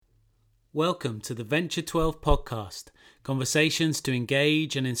Welcome to the V12 podcast, conversations to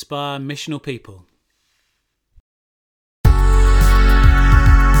engage and inspire missional people.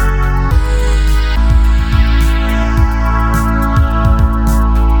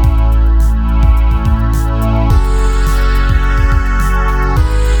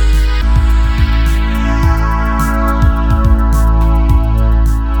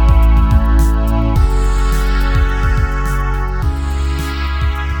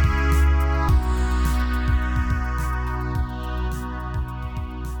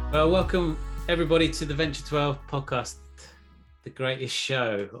 Welcome everybody to the V12 podcast, the greatest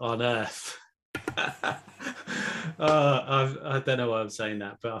show on earth. I don't know why I'm saying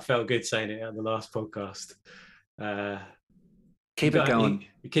that, but I felt good saying it at the last podcast. Keep it going.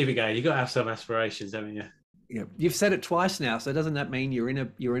 You keep it going. You got to have some aspirations, haven't you? Yeah, you've said it twice now, so doesn't that mean you're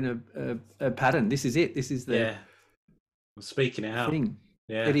in a pattern? This is it. This is the I'm speaking it out. Thing.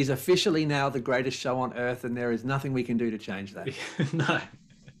 Yeah, it is officially now the greatest show on earth, and there is nothing we can do to change that. No.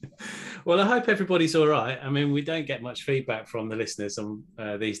 Well, I hope everybody's all right. I mean, we don't get much feedback from the listeners on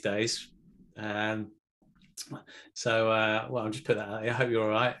these days. I'll just put that out. I hope you're all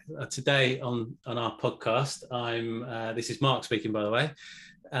right. Today on our podcast, this is Mark speaking, by the way,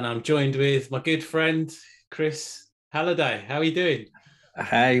 and I'm joined with my good friend, Chris Halliday. How are you doing?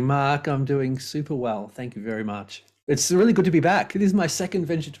 Hey, Mark, I'm doing super well. Thank you very much. It's really good to be back. This is my second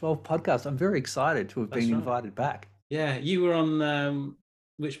V12 podcast. I'm very excited to have been invited back. Yeah, you were on...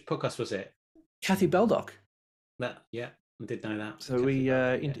 which podcast was it? Kathy Baldock. I did know that. So we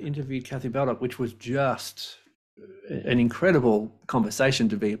interviewed Kathy Baldock, which was just an incredible conversation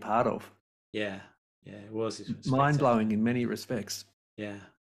to be a part of. Yeah, it was. Mind-blowing in many respects. Yeah,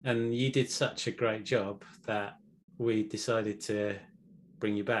 and you did such a great job that we decided to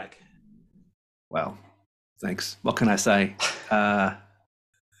bring you back. Well, thanks. What can I say?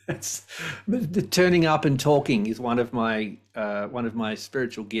 The turning up and talking is one of my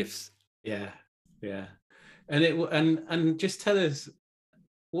spiritual gifts. Yeah, and just tell us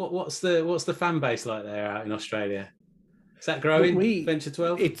what's the fan base like there out in Australia? Is that growing?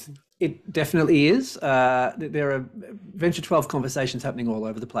 V12? It definitely is. There are V12 conversations happening all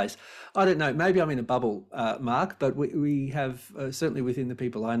over the place. I don't know. Maybe I'm in a bubble, Mark, but we have certainly within the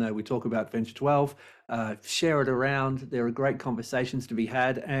people I know, we talk about V12, share it around. There are great conversations to be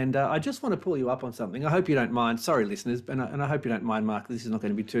had. And I just want to pull you up on something. I hope you don't mind. Sorry, listeners. And I hope you don't mind, Mark. This is not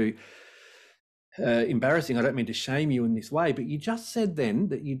going to be too embarrassing. I don't mean to shame you in this way, but you just said then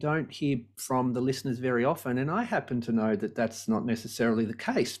that you don't hear from the listeners very often, and I happen to know that that's not necessarily the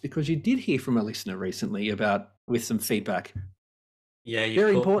case, because you did hear from a listener recently with some feedback. Yeah,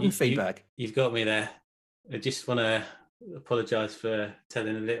 very important feedback. You've got me there. I just want to apologise for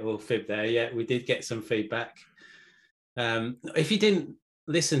telling a little fib there. Yeah, we did get some feedback. If you didn't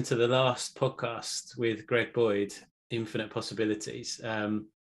listen to the last podcast with Greg Boyd, Infinite Possibilities,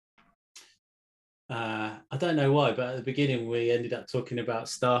 I don't know why, but at the beginning we ended up talking about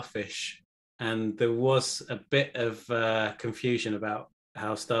starfish, and there was a bit of confusion about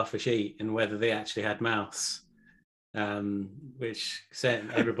how starfish eat and whether they actually had mouths, which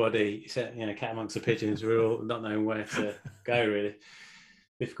sent everybody, cat amongst the pigeons. We were all not knowing where to go, really.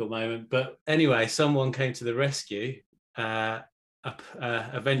 Difficult moment. But anyway, someone came to the rescue, a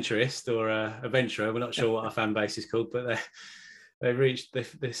venturist or a adventurer. We're not sure what our fan base is called, but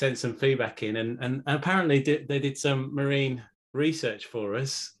they sent some feedback in, and apparently they did some marine research for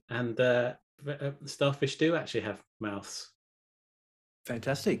us, and starfish do actually have mouths.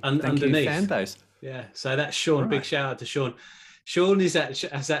 Fantastic. Thank underneath. You, fan base. Yeah, so that's Sean. Right. Big shout out to Sean. Sean has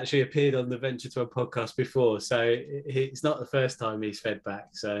actually appeared on the V12 podcast before, so it's not the first time he's fed back.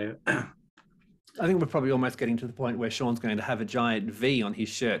 So I think we're probably almost getting to the point where Sean's going to have a giant V on his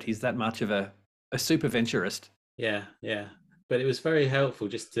shirt. He's that much of a super venturist. Yeah. But it was very helpful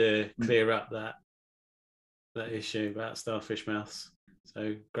just to clear up that issue about starfish mouths.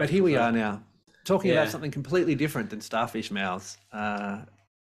 So, but here we are now, talking about something completely different than starfish mouths. Today.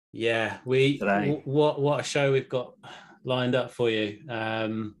 What a show we've got lined up for you.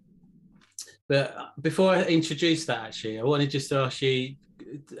 But before I introduce that, actually, I wanted just to ask you,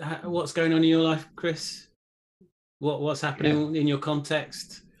 what's going on in your life, Chris? What's happening in your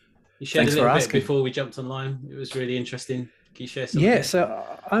context? You shared a little bit before we jumped online. It was really interesting. Can you share something? Yeah, so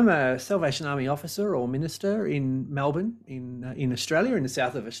I'm a Salvation Army officer or minister in Melbourne, in Australia, in the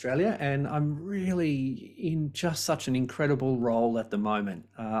south of Australia, and I'm really in just such an incredible role at the moment.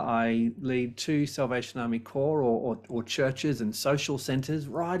 I lead 2 Salvation Army corps or churches and social centres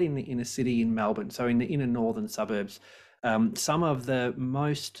right in a city in Melbourne, so in the inner northern suburbs. Some of the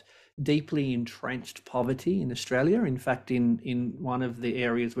most deeply entrenched poverty in Australia. In fact, in one of the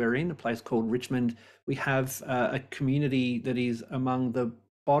areas we're in, a place called Richmond, we have a community that is among the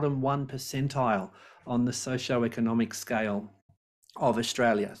bottom 1 percentile on the socio-economic scale of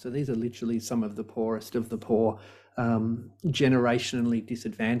Australia. So these are literally some of the poorest of the poor, generationally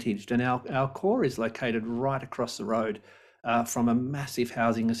disadvantaged. And our core is located right across the road from a massive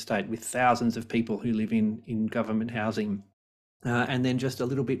housing estate with thousands of people who live in government housing. And then just a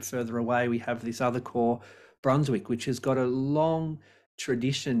little bit further away, we have this other core, Brunswick, which has got a long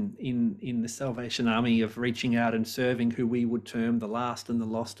tradition in the Salvation Army of reaching out and serving who we would term the last and the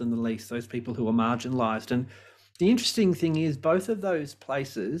lost and the least, those people who are marginalised. And the interesting thing is both of those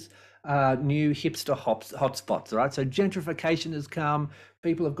places are new hipster hotspots, right? So gentrification has come,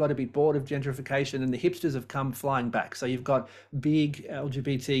 people have got a bit bored of gentrification, and the hipsters have come flying back. So you've got big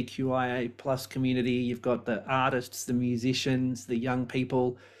LGBTQIA plus community, you've got the artists, the musicians, the young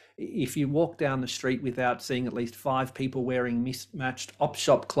people. If you walk down the street without seeing at least 5 people wearing mismatched op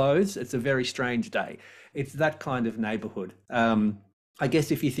shop clothes, it's a very strange day. It's that kind of neighborhood. I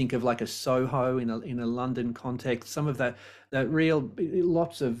guess if you think of like a Soho in a London context, some of that real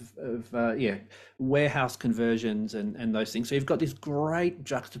lots of warehouse conversions and those things. So you've got this great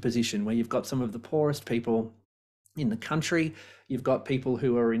juxtaposition where you've got some of the poorest people in the country, you've got people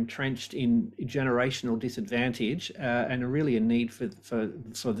who are entrenched in generational disadvantage and are really in need for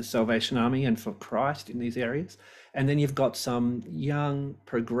the Salvation Army and for Christ in these areas. And then you've got some young,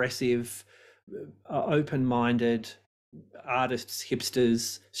 progressive, open-minded artists,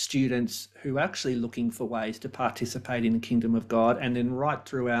 hipsters, students who are actually looking for ways to participate in the kingdom of God. And then right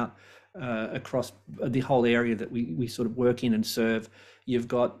throughout across the whole area that we sort of work in and serve, you've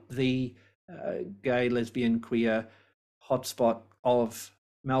got the gay, lesbian, queer hotspot of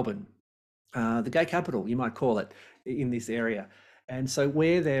Melbourne, the gay capital, you might call it, in this area. And so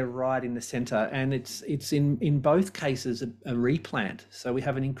we're there right in the centre, and it's in both cases a replant. So we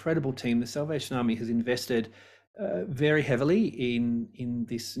have an incredible team. The Salvation Army has invested very heavily in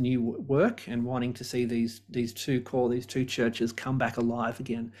this new work and wanting to see these two churches come back alive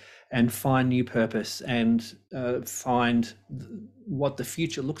again and find new purpose and find what the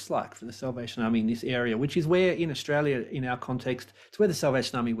future looks like for the Salvation Army in this area, which is where in Australia, in our context, it's where the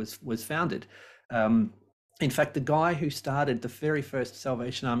Salvation Army was founded. In fact, the guy who started the very first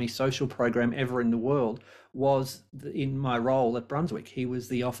Salvation Army social program ever in the world was in my role at Brunswick. He was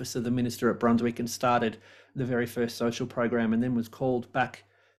the officer, the minister at Brunswick, and started the very first social program, and then was called back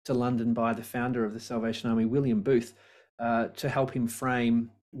to London by the founder of the Salvation Army, William Booth, to help him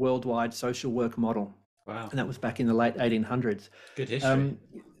frame worldwide social work model. Wow. And that was back in the late 1800s. Good history.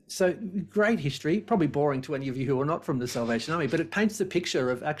 So great history, probably boring to any of you who are not from the Salvation Army, but it paints the picture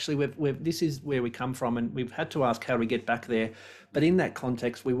of actually this is where we come from, and we've had to ask how do we get back there. But in that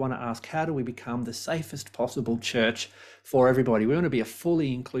context, we want to ask how do we become the safest possible church for everybody? We want to be a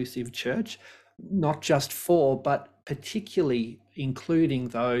fully inclusive church, not just for, but particularly including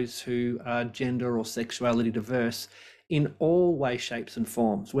those who are gender or sexuality diverse in all ways, shapes and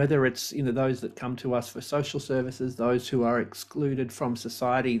forms, whether it's those that come to us for social services, those who are excluded from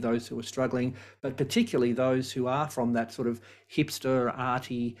society, those who are struggling, but particularly those who are from that sort of hipster,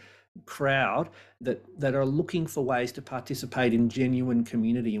 arty crowd that are looking for ways to participate in genuine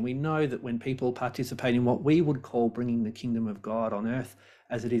community. And we know that when people participate in what we would call bringing the kingdom of God on earth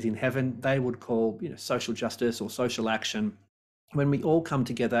as it is in heaven, they would call social justice or social action. When we all come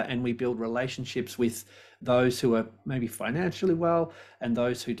together and we build relationships with those who are maybe financially well and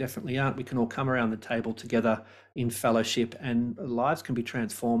those who definitely aren't, we can all come around the table together in fellowship, and lives can be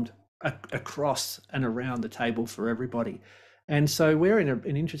transformed across and around the table for everybody. And so we're in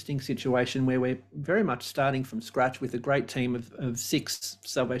an interesting situation where we're very much starting from scratch with a great team of 6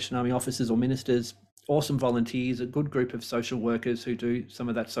 Salvation Army officers or ministers, awesome volunteers, a good group of social workers who do some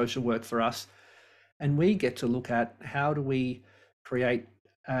of that social work for us. And we get to look at how do we create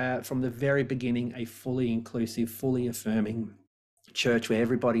from the very beginning a fully inclusive, fully affirming church where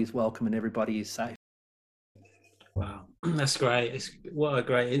everybody is welcome and everybody is safe. Wow, that's great. What a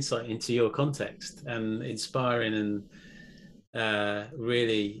great insight into your context, and inspiring, and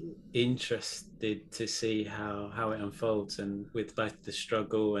really interested to see how it unfolds, and with both the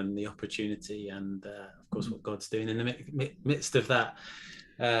struggle and the opportunity, and of course what God's doing in the midst of that.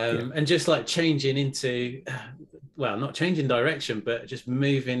 And just like changing into, well, not changing direction, but just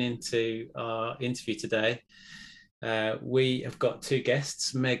moving into our interview today. We have got 2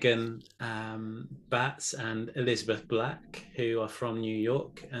 guests, Megan Baatz and Elizabeth Black, who are from New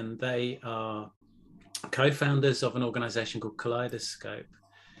York, and they are co-founders of an organization called Kaleidoscope,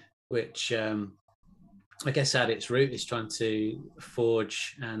 which I guess at its root is trying to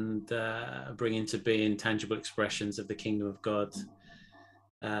forge and bring into being tangible expressions of the kingdom of God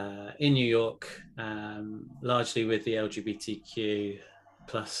in New York, largely with the LGBTQ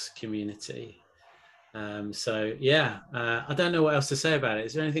plus community. So yeah, I don't know what else to say about it.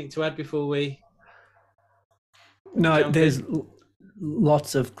 Is there anything to add before we No, jump there's in?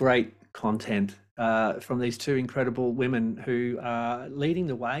 lots of great content from these two incredible women who are leading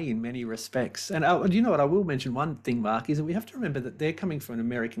the way in many respects. And you know what? I will mention one thing, Mark, is that we have to remember that they're coming from an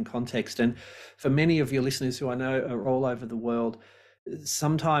American context. And for many of your listeners who I know are all over the world,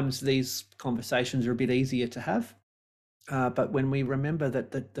 sometimes these conversations are a bit easier to have. But when we remember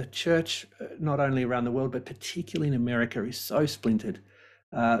that the church, not only around the world, but particularly in America, is so splintered,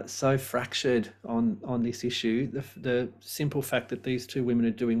 so fractured on this issue, the simple fact that these two women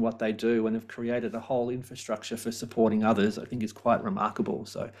are doing what they do and have created a whole infrastructure for supporting others, I think is quite remarkable.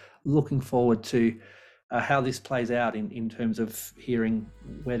 So looking forward to how this plays out in terms of hearing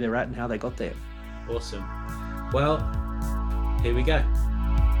where they're at and how they got there. Awesome. Well, here we go.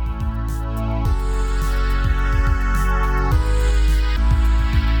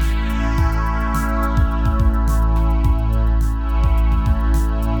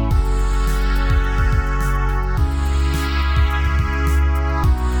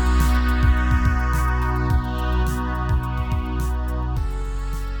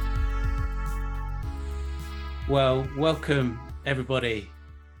 Well, welcome everybody,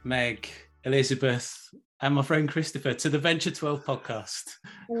 Meg, Elizabeth, and my friend Christopher to the V12 podcast.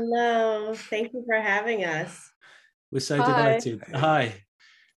 Hello, thank you for having us. We're so delighted. Hi.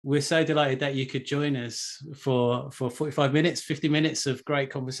 We're so delighted that you could join us for 45 minutes, 50 minutes of great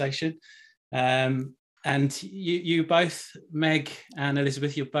conversation. And you both, Meg and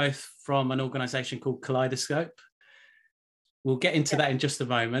Elizabeth, you're both from an organization called Kaleidoscope. We'll get into that in just a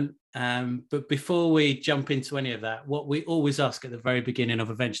moment. But before we jump into any of that, what we always ask at the very beginning of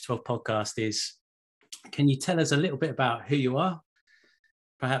a V12 podcast is, can you tell us a little bit about who you are,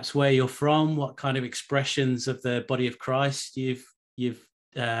 perhaps where you're from, what kind of expressions of the body of Christ you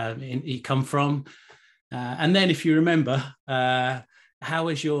come from, and then if you remember, how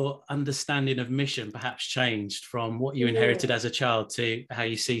has your understanding of mission perhaps changed from what you inherited as a child to how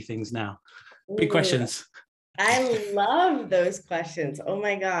you see things now? Big questions. I love those questions. Oh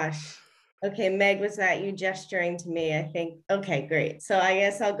my gosh. Okay, Meg, was that you gesturing to me? I think. Okay, great. So I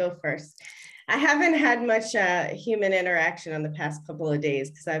guess I'll go first. I haven't had much human interaction on the past couple of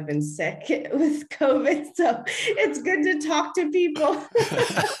days because I've been sick with COVID. So it's good to talk to people.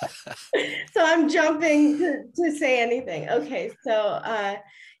 So I'm jumping to say anything. Okay, so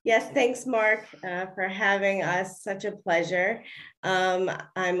yes, thanks, Mark, for having us. Such a pleasure. I'm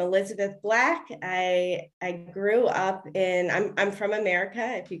Elizabeth Black. I grew up I'm from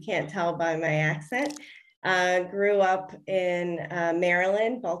America, if you can't tell by my accent. Grew up in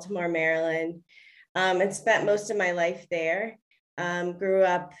Maryland, Baltimore, Maryland, and spent most of my life there. Grew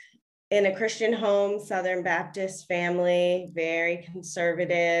up in a Christian home, Southern Baptist family, very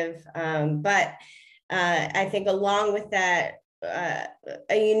conservative. But I think along with that, a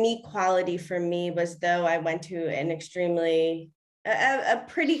unique quality for me was, though I went to an a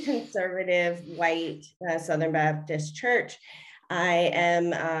pretty conservative white Southern Baptist church, I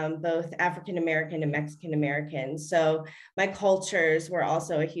am both African-American and Mexican-American. So my cultures were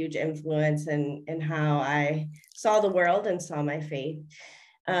also a huge influence in how I saw the world and saw my faith.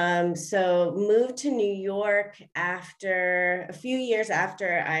 So moved to New York after a few years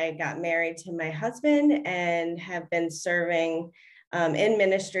after I got married to my husband, and have been serving in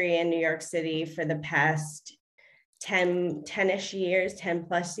ministry in New York City for the past 10-ish years, 10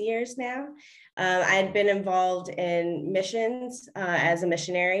 plus years now. I had been involved in missions as a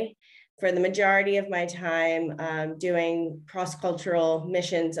missionary for the majority of my time, doing cross-cultural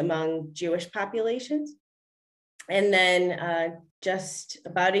missions among Jewish populations. And then just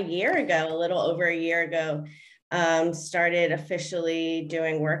about a year ago, a little over a year ago, started officially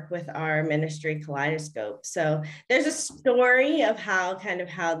doing work with our ministry, Kaleidoscope. So there's a story of how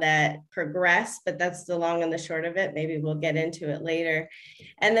that progressed, but that's the long and the short of it. Maybe we'll get into it later.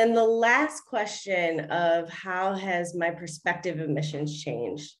 And then the last question of how has my perspective of missions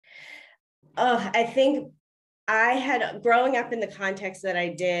changed? I think I had, growing up in the context that I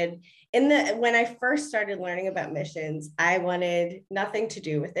did, when I first started learning about missions, I wanted nothing to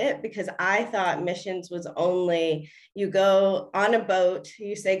do with it, because I thought missions was only, you go on a boat,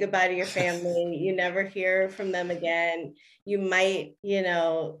 you say goodbye to your family, you never hear from them again. You might,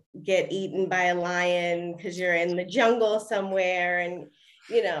 get eaten by a lion because you're in the jungle somewhere, and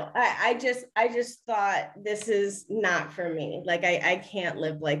I just thought, this is not for me. Like, I can't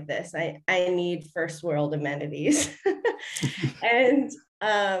live like this. I need first world amenities. And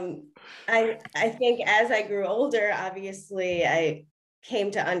I think as I grew older, obviously I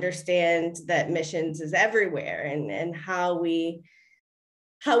came to understand that missions is everywhere, and how we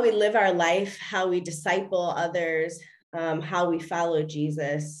live our life, how we disciple others, how we follow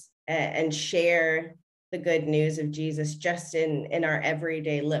Jesus and share the good news of Jesus just in our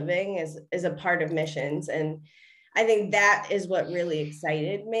everyday living is a part of missions. And I think that is what really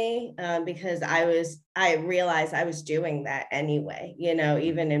excited me, because I realized I was doing that anyway,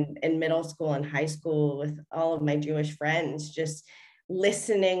 even in middle school and high school with all of my Jewish friends, just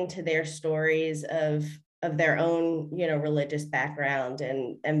listening to their stories of their own, religious background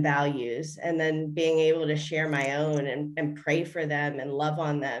and values, and then being able to share my own and pray for them and love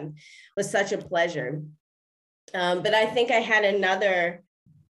on them was such a pleasure. But I think I had another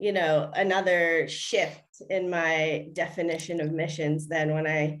shift in my definition of missions then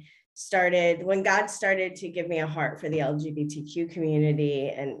when God started to give me a heart for the LGBTQ community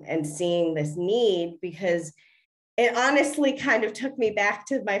and seeing this need, because it honestly kind of took me back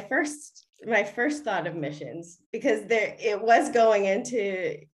to my first thought of missions, because it was going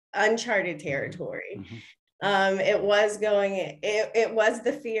into uncharted territory. Mm-hmm. It was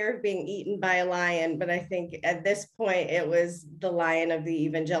the fear of being eaten by a lion, but I think at this point it was the lion of the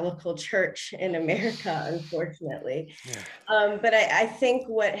evangelical church in America, unfortunately. Yeah. But I think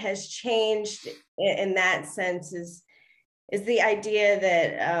what has changed in that sense is the idea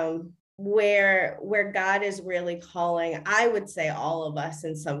that where God is really calling, I would say all of us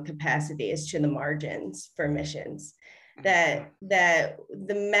in some capacity, is to the margins for missions. That the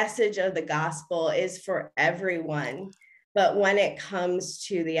message of the gospel is for everyone, but when it comes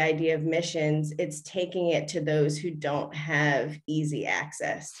to the idea of missions, it's taking it to those who don't have easy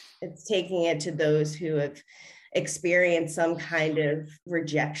access. It's taking it to those who have experienced some kind of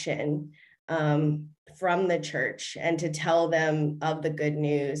rejection from the church, and to tell them of the good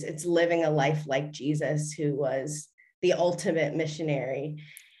news. It's living a life like Jesus, who was the ultimate missionary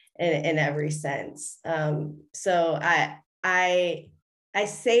in every sense. So I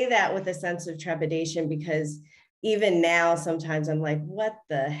say that with a sense of trepidation, because even now, sometimes I'm like, what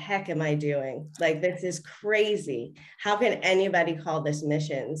the heck am I doing? Like, this is crazy. How can anybody call this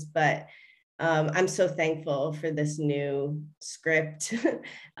missions? But I'm so thankful for this new script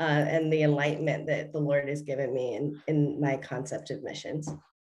and the enlightenment that the Lord has given me in my concept of missions.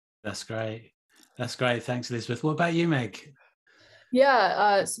 That's great. That's great. Thanks, Elizabeth. What about you, Meg?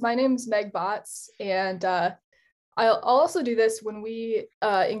 Yeah, so my name's Meg Baatz, and I'll also do this when we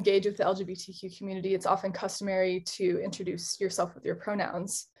engage with the LGBTQ community. It's often customary to introduce yourself with your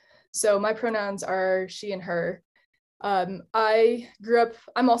pronouns. So my pronouns are she and her. I'm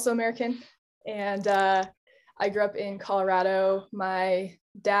also American, and I grew up in Colorado. My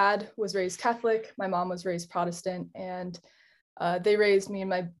dad was raised Catholic, my mom was raised Protestant, and they raised me and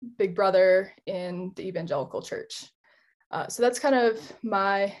my big brother in the evangelical church. So that's kind of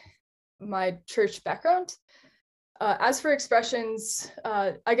my church background. As for expressions,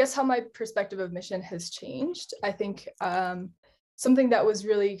 I guess how my perspective of mission has changed. I think something that was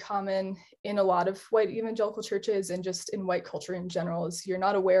really common in a lot of white evangelical churches and just in white culture in general is you're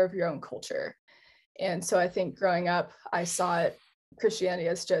not aware of your own culture. And so I think growing up, I saw Christianity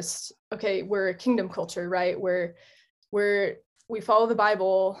as just, okay, we're a kingdom culture, right? We follow the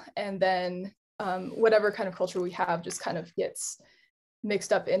Bible, and then whatever kind of culture we have just kind of gets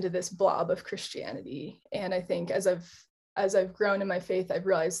mixed up into this blob of Christianity. And I think as I've grown in my faith, I've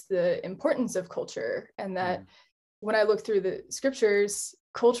realized the importance of culture, and that when I look through the scriptures,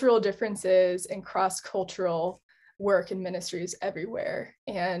 cultural differences and cross-cultural work and ministries everywhere.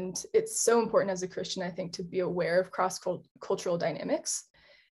 And it's so important as a Christian, I think, to be aware of cross-cultural dynamics.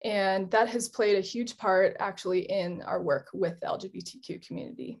 And that has played a huge part actually in our work with the LGBTQ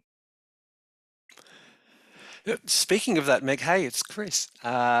community. Speaking of that, Meg, hey, it's Chris.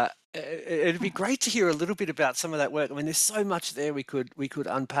 It'd be great to hear a little bit about some of that work. I mean, there's so much there we could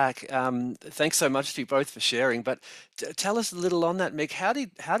unpack. Thanks so much to you both for sharing. But tell us a little on that, Meg. How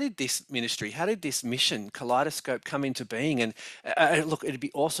did this ministry, how did this mission, Kaleidoscope, come into being? And look, it'd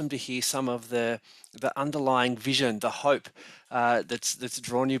be awesome to hear some of the underlying vision, the hope that's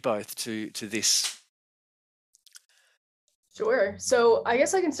drawn you both to this. Sure. So I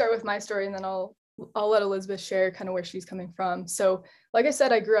guess I can start with my story, and then I'll let Elizabeth share kind of where she's coming from. So like I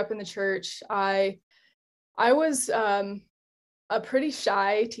said, I grew up in the church. I was a pretty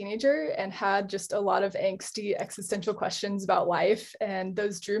shy teenager and had just a lot of angsty existential questions about life. And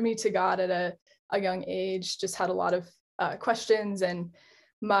those drew me to God at a young age, just had a lot of questions. And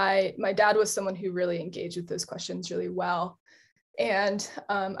my dad was someone who really engaged with those questions really well. And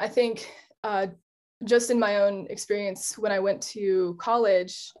I think just in my own experience, when I went to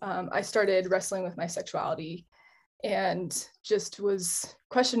college, I started wrestling with my sexuality and just was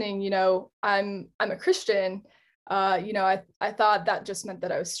questioning, I'm a Christian. I thought that just meant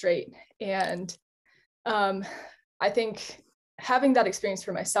that I was straight. And I think having that experience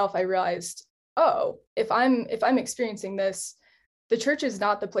for myself, I realized, oh, if I'm experiencing this, the church is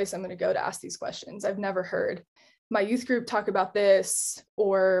not the place I'm going to go to ask these questions. I've never heard my youth group talk about this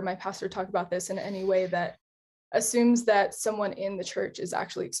or my pastor talk about this in any way that assumes that someone in the church is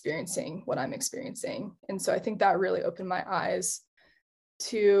actually experiencing what I'm experiencing. And so I think that really opened my eyes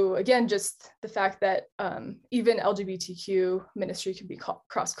to, again, just the fact that even LGBTQ ministry can be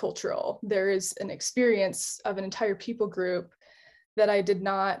cross-cultural. There is an experience of an entire people group that I did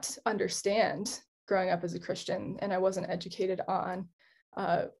not understand growing up as a Christian, and I wasn't educated on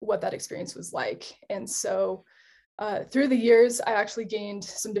what that experience was like. And so through the years, I actually gained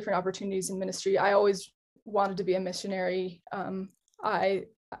some different opportunities in ministry. I always wanted to be a missionary. I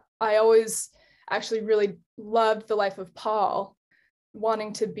always actually really loved the life of Paul,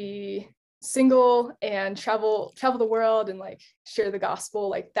 wanting to be single and travel the world and like share the gospel.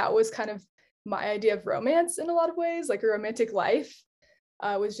 Like that was kind of my idea of romance in a lot of ways, like a romantic life.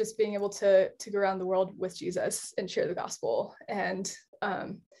 Was just being able to go around the world with Jesus and share the gospel. And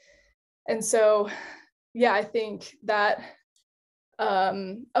so, yeah, I think that,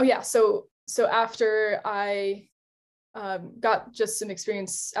 so after I got just some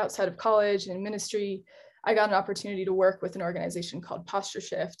experience outside of college and ministry, I got an opportunity to work with an organization called Posture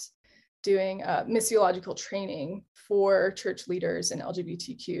Shift, doing missiological training for church leaders in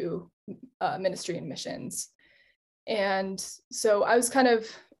LGBTQ ministry and missions. And so I was kind of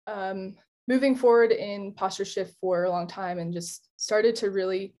moving forward in Posture Shift for a long time and just started to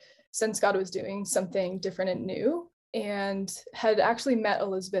really sense God was doing something different and new, and had actually met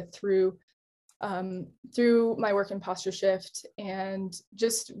Elizabeth through my work in Posture Shift, and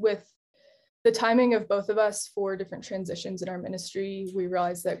just with the timing of both of us for different transitions in our ministry, we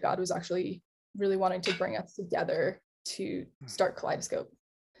realized that God was actually really wanting to bring us together to start Kaleidoscope.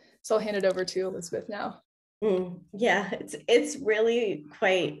 So I'll hand it over to Elizabeth now. Yeah, it's really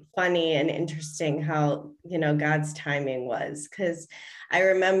quite funny and interesting how, God's timing was, because I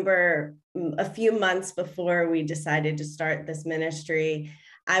remember a few months before we decided to start this ministry,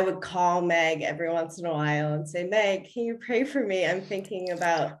 I would call Meg every once in a while and say, Meg, can you pray for me? I'm thinking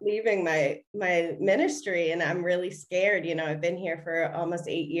about leaving my ministry and I'm really scared. I've been here for almost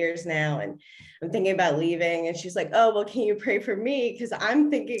 8 years now and I'm thinking about leaving. And she's like, oh, well, can you pray for me? Because I'm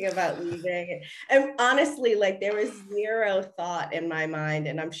thinking about leaving. And honestly, like there was zero thought in my mind,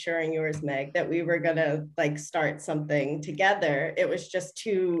 and I'm sure in yours, Meg, that we were gonna like start something together. It was just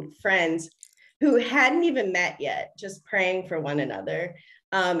two friends who hadn't even met yet, just praying for one another.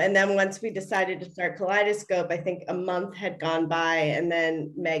 And then once we decided to start Kaleidoscope, I think a month had gone by, and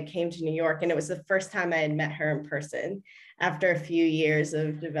then Meg came to New York, and it was the first time I had met her in person after a few years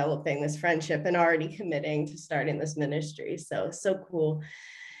of developing this friendship and already committing to starting this ministry. So cool.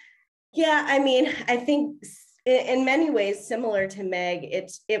 Yeah, I mean, I think in many ways, similar to Meg,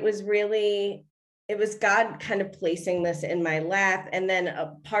 it was God kind of placing this in my lap, and then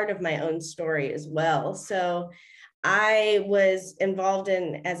a part of my own story as well. So I was involved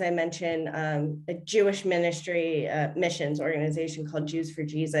in, as I mentioned, a Jewish ministry missions organization called Jews for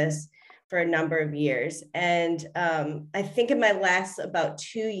Jesus for a number of years. And I think in my last about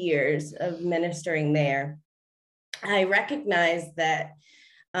 2 years of ministering there, I recognized that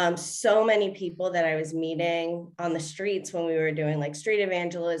so many people that I was meeting on the streets when we were doing like street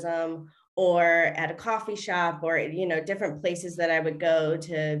evangelism, or at a coffee shop, or different places that I would go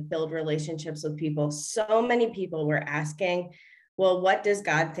to build relationships with people. So many people were asking, well, what does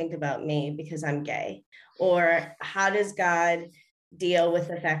God think about me because I'm gay? Or how does God deal with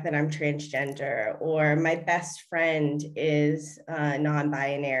the fact that I'm transgender? Or my best friend is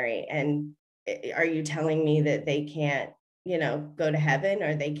non-binary, and are you telling me that they can't, go to heaven,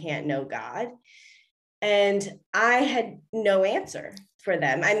 or they can't know God? And I had no answer for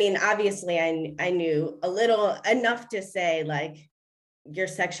them. I mean, obviously I knew a little enough to say like, your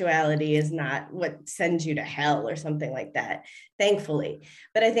sexuality is not what sends you to hell or something like that, thankfully.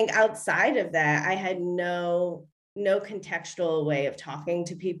 But I think outside of that, I had no contextual way of talking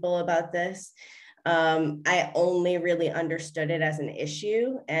to people about this. I only really understood it as an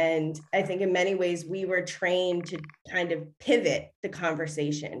issue. And I think in many ways we were trained to kind of pivot the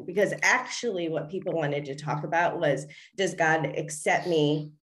conversation, because actually what people wanted to talk about was, does God accept me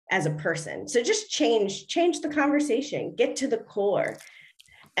as a person? So just change the conversation, get to the core.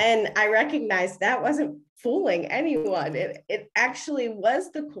 And I recognized that wasn't fooling anyone. It actually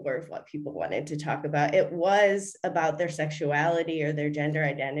was the core of what people wanted to talk about. It was about their sexuality or their gender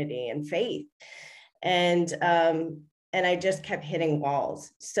identity and faith. And I just kept hitting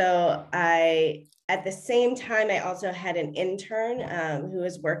walls. So at the same time, I also had an intern who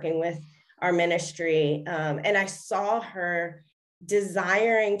was working with our ministry. And I saw her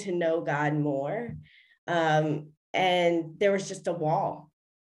desiring to know God more. And there was just a wall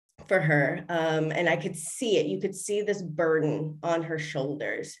for her. And I could see it. You could see this burden on her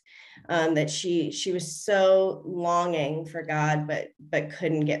shoulders, that she was so longing for God, but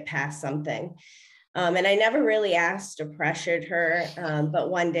couldn't get past something. And I never really asked or pressured her, but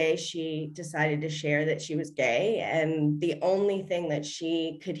one day she decided to share that she was gay. And the only thing that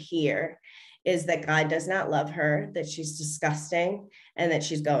she could hear is that God does not love her, that she's disgusting, and that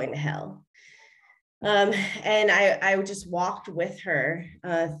she's going to hell. And I just walked with her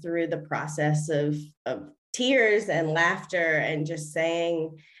through the process of tears and laughter and just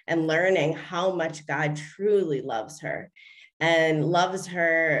saying and learning how much God truly loves her and loves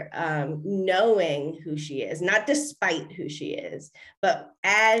her, knowing who she is, not despite who she is, but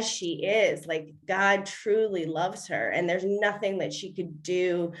as she is. Like, God truly loves her, and there's nothing that she could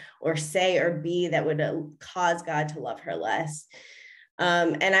do or say or be that would cause God to love her less.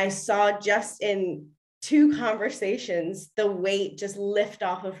 And I saw just in 2 conversations, the weight just lift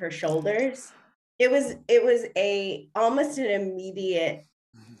off of her shoulders. It was almost an immediate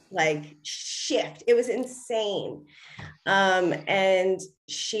like shift. It was insane. And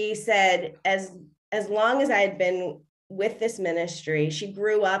she said, as long as I had been with this ministry, she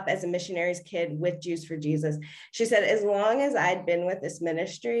grew up as a missionary's kid with Jews for Jesus. She said, as long as I'd been with this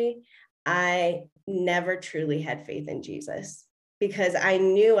ministry, I never truly had faith in Jesus, because I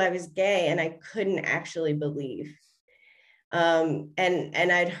knew I was gay and I couldn't actually believe. And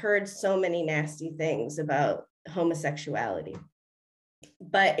I'd heard so many nasty things about homosexuality.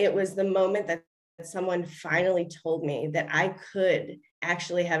 But it was the moment that someone finally told me that I could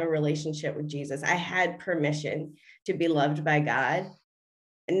actually have a relationship with Jesus. I had permission to be loved by God.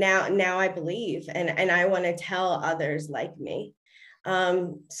 And now I believe, and I want to tell others like me.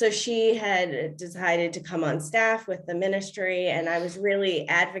 So she had decided to come on staff with the ministry, and I was really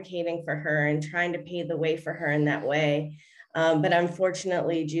advocating for her and trying to pave the way for her in that way. But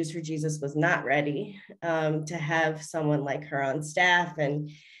unfortunately, Jews for Jesus was not ready to have someone like her on staff,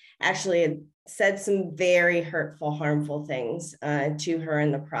 and actually had said some very hurtful, harmful things to her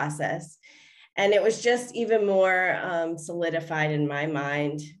in the process. And it was just even more solidified in my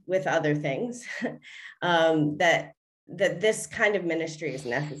mind with other things that this kind of ministry is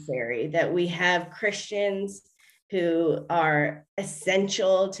necessary, that we have Christians who are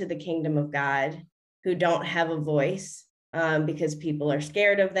essential to the kingdom of God, who don't have a voice because people are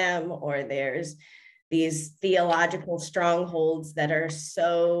scared of them, or there's these theological strongholds that are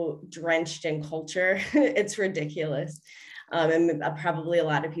so drenched in culture. It's ridiculous. And probably a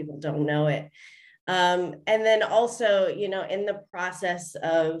lot of people don't know it. And then also, in the process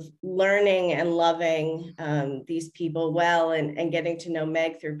of learning and loving these people well, and getting to know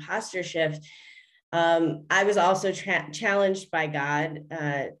Meg through Posture Shift, I was also challenged by God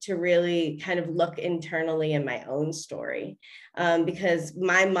to really kind of look internally in my own story, because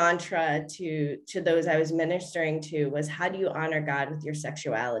my mantra to those I was ministering to was, how do you honor God with your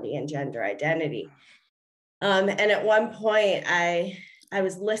sexuality and gender identity? And at one point, I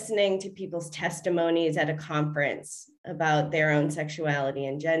was listening to people's testimonies at a conference about their own sexuality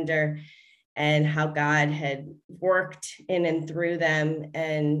and gender, and how God had worked in and through them.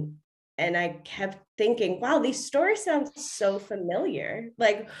 And I kept thinking, wow, these stories sound so familiar.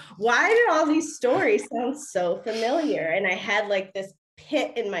 Like, why did all these stories sound so familiar? And I had like this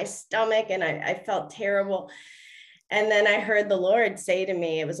pit in my stomach, and I felt terrible. And then I heard the Lord say to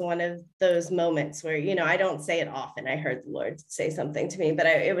me, it was one of those moments where, I don't say it often. I heard the Lord say something to me, but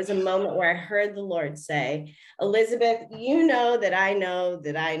it was a moment where I heard the Lord say, Elizabeth, you know that I know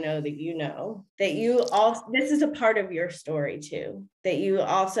that I know that you know that you also, this is a part of your story too, that you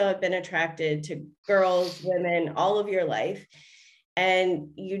also have been attracted to girls, women, all of your life.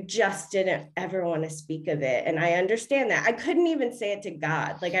 And you just didn't ever want to speak of it. And I understand that. I couldn't even say it to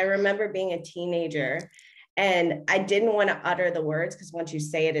God. Like, I remember being a teenager, and I didn't want to utter the words, because once you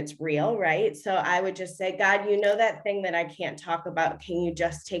say it, it's real, right? So I would just say, God, you know that thing that I can't talk about. Can you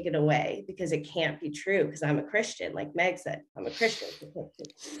just take it away? Because it can't be true, because I'm a Christian. Like Meg said, I'm a Christian.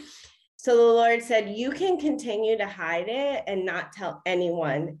 So the Lord said, you can continue to hide it and not tell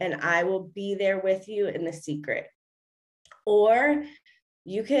anyone, and I will be there with you in the secret. Or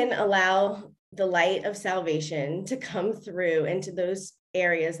you can allow the light of salvation to come through into those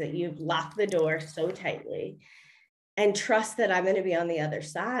areas that you've locked the door so tightly, and trust that I'm going to be on the other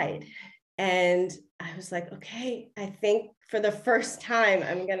side. And I was like, okay, I think for the first time,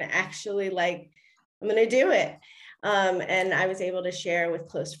 I'm going to actually I'm going to do it. And I was able to share with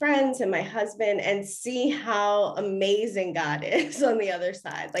close friends and my husband and see how amazing God is on the other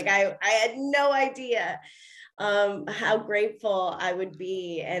side. Like I had no idea how grateful I would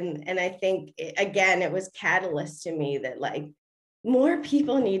be. And I think, again, it was catalyst to me that more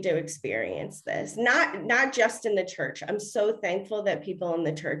people need to experience this, not just in the church. I'm so thankful that people in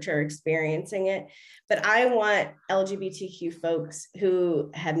the church are experiencing it, but I want LGBTQ folks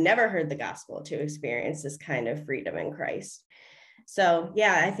who have never heard the gospel to experience this kind of freedom in Christ. So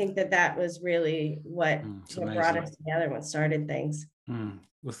yeah, I think that was really what brought us together, what started things.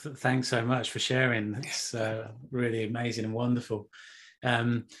 Well, thanks so much for sharing. It's really amazing and wonderful.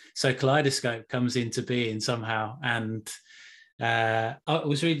 So Kaleidoscope comes into being somehow, and I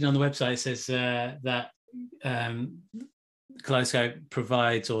was reading on the website, it says that Kaleidoscope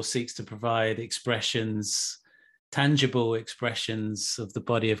provides or seeks to provide expressions, tangible expressions of the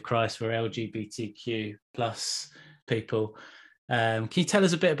body of Christ for LGBTQ plus people. Can you tell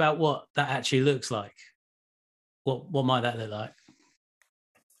us a bit about what that actually looks like? What might that look like?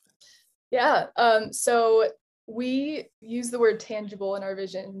 Yeah, so we use the word tangible in our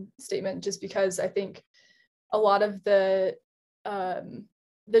vision statement just because I think a lot of the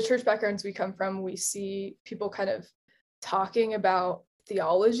church backgrounds we come from, we see people kind of talking about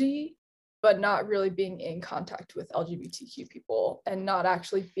theology, but not really being in contact with LGBTQ people and not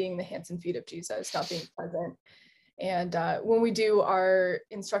actually being the hands and feet of Jesus, not being present. And when we do our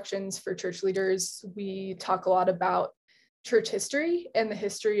instructions for church leaders, we talk a lot about church history and the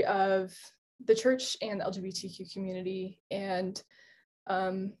history of the church and the LGBTQ community. And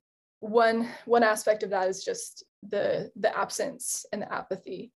one aspect of that is just the absence and the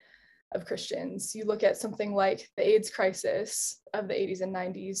apathy of Christians. You look at something like the AIDS crisis of the 80s and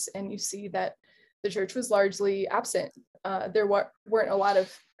 90s, and you see that the church was largely absent. There weren't a lot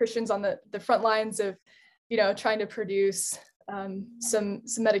of Christians on the front lines of, trying to produce some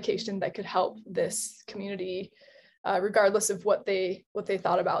medication that could help this community, regardless of what they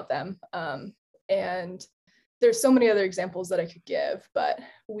thought about them. And there's so many other examples that I could give, but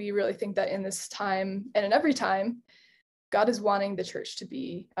we really think that in this time and in every time, God is wanting the church to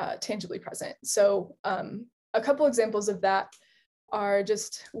be tangibly present. So a couple examples of that are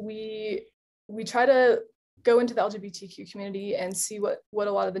just we try to go into the LGBTQ community and see what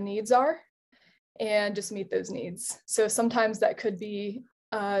a lot of the needs are and just meet those needs. So sometimes that could be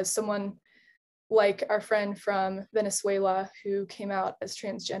someone like our friend from Venezuela who came out as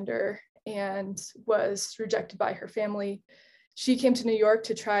transgender and was rejected by her family. She came to New York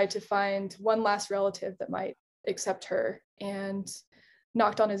to try to find one last relative that might accept her, and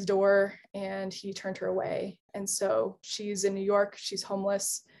knocked on his door and he turned her away. And so she's in New York, she's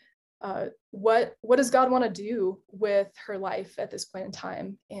homeless. What does God want to do with her life at this point in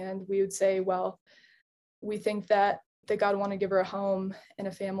time? And we would say, well, we think that God want to give her a home and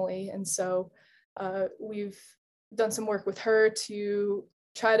a family. And so we've done some work with her to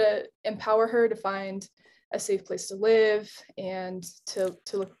try to empower her to find a safe place to live and to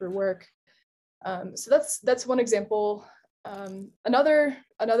look for work. So that's one example. Another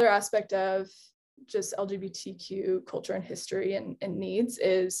aspect of just LGBTQ culture and history and needs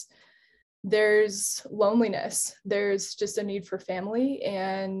is there's loneliness. There's just a need for family,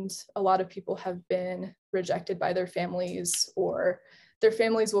 and a lot of people have been rejected by their families, or their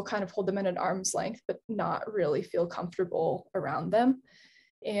families will kind of hold them at an arm's length, but not really feel comfortable around them.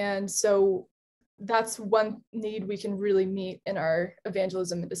 And so that's one need we can really meet in our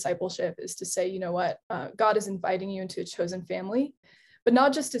evangelism and discipleship, is to say, you know what, God is inviting you into a chosen family, but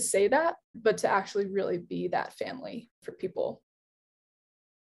not just to say that, but to actually really be that family for people.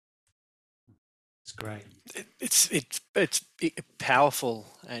 It's great. It's powerful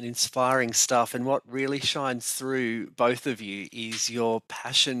and inspiring stuff. And what really shines through both of you is your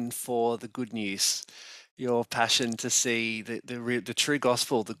passion for the good news, your passion to see the true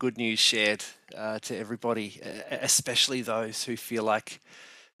gospel, the good news shared to everybody, especially those who feel like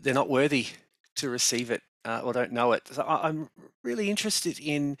they're not worthy to receive it or don't know it. So I'm really interested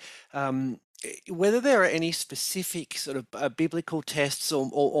in whether there are any specific sort of biblical texts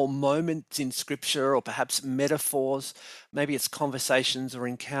or moments in scripture, or perhaps metaphors, maybe it's conversations or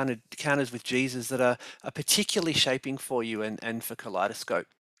encounters with Jesus that are particularly shaping for you and for Kaleidoscope.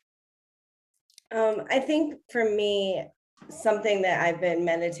 I think for me, something that I've been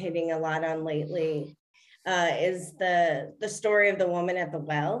meditating a lot on lately is the story of the woman at the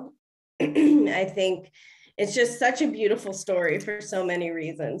well. I think it's just such a beautiful story for so many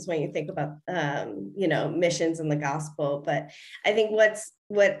reasons when you think about, missions in the gospel. But I think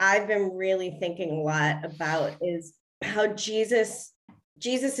what I've been really thinking a lot about is how Jesus's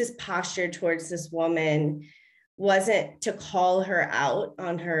posture towards this woman wasn't to call her out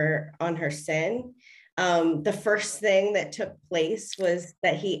on her sin. The first thing that took place was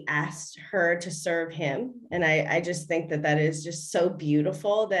that he asked her to serve him. And I just think that is just so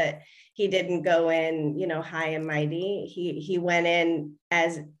beautiful that he didn't go in, high and mighty. He went in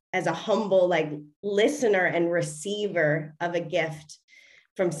as a humble, like, listener and receiver of a gift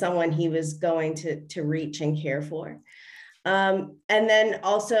from someone he was going to reach and care for. And then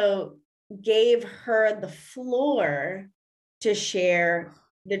also gave her the floor to share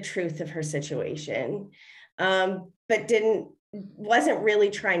the truth of her situation, but wasn't really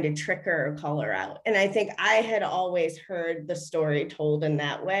trying to trick her or call her out. And I think I had always heard the story told in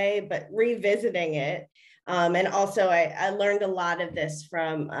that way, but revisiting it, and also I learned a lot of this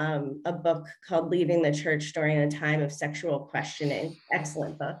from a book called Leaving the Church During a Time of Sexual Questioning.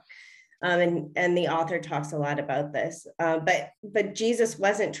 Excellent book. And the author talks a lot about this, but Jesus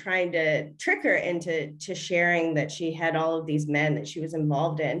wasn't trying to trick her into sharing that she had all of these men that she was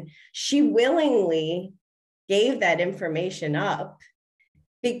involved in. She willingly gave that information up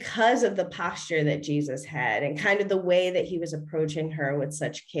because of the posture that Jesus had and kind of the way that he was approaching her with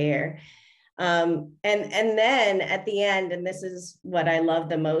such care. And then at the end, and this is what I love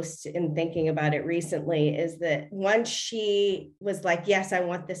the most in thinking about it recently, is that once she was like, yes, I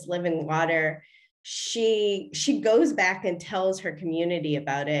want this living water, she goes back and tells her community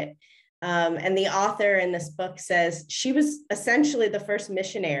about it. And the author in this book says she was essentially the first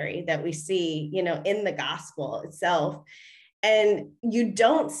missionary that we see, in the gospel itself. And you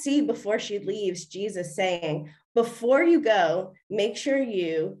don't see before she leaves Jesus saying, before you go, make sure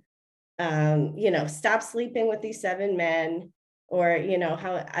you stop sleeping with these 7 men, or,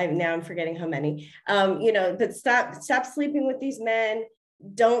 I'm forgetting how many, but stop sleeping with these men.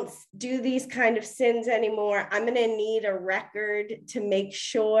 Don't do these kind of sins anymore. I'm going to need a record to make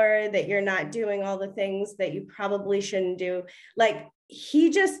sure that you're not doing all the things that you probably shouldn't do. Like, he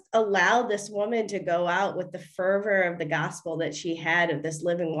just allowed this woman to go out with the fervor of the gospel that she had of this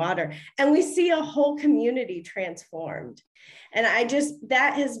living water. And we see a whole community transformed. And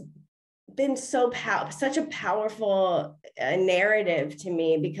that has been such a powerful narrative to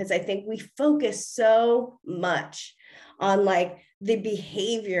me, because I think we focus so much on like the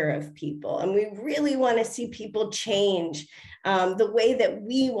behavior of people, and we really want to see people change the way that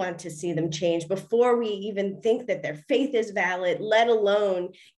we want to see them change before we even think that their faith is valid, let alone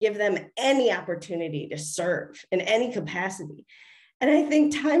give them any opportunity to serve in any capacity. And I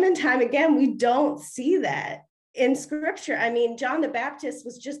think time and time again, we don't see that in scripture. I mean, John the Baptist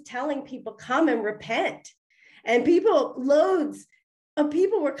was just telling people, come and repent. And loads of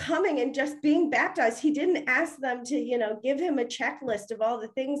people were coming and just being baptized. He didn't ask them to, give him a checklist of all the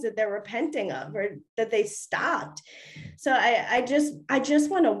things that they're repenting of or that they stopped. So I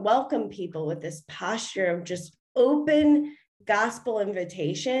just want to welcome people with this posture of just open gospel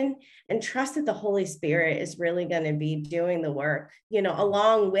invitation, and trust that the Holy Spirit is really going to be doing the work,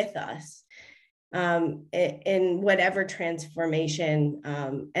 along with us. In whatever transformation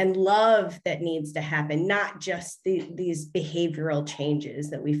and love that needs to happen, not just these behavioral changes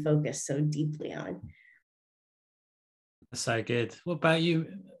that we focus so deeply on. So good. What about you,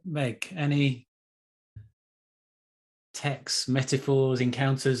 Meg? Any texts, metaphors,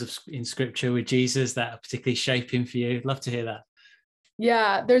 encounters in scripture with Jesus that are particularly shaping for you? I'd love to hear that.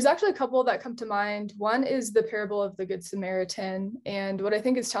 Yeah, there's actually a couple that come to mind. One is the parable of the Good Samaritan. And what I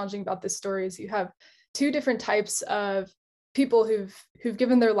think is challenging about this story is you have 2 different types of people who've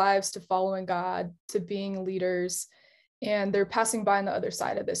given their lives to following God, to being leaders, and they're passing by on the other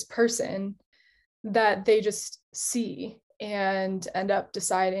side of this person that they just see and end up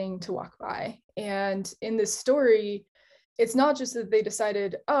deciding to walk by. And in this story, it's not just that they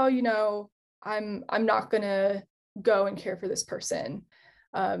decided, oh, I'm not gonna go and care for this person.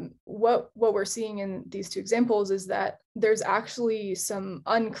 What we're seeing in these 2 examples is that there's actually some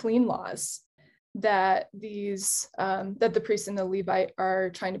unclean laws that that the priest and the Levite are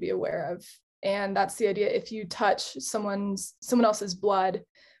trying to be aware of. And that's the idea. If you touch someone else's blood,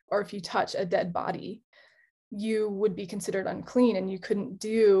 or if you touch a dead body, you would be considered unclean and you couldn't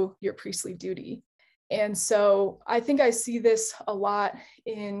do your priestly duty. And so I think I see this a lot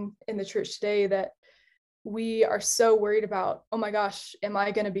in the church today, that we are so worried about, oh my gosh, am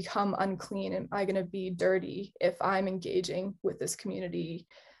I going to become unclean? Am I going to be dirty if I'm engaging with this community?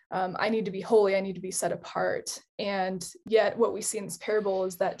 I need to be holy. I need to be set apart. And yet what we see in this parable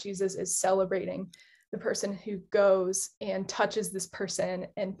is that Jesus is celebrating the person who goes and touches this person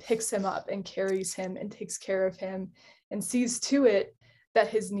and picks him up and carries him and takes care of him and sees to it that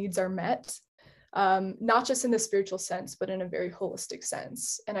his needs are met, not just in the spiritual sense, but in a very holistic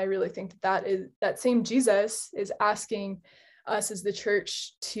sense. And I really think that same Jesus is asking us as the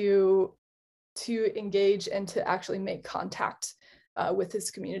church to engage and to actually make contact with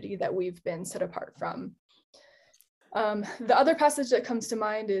his community that we've been set apart from. The other passage that comes to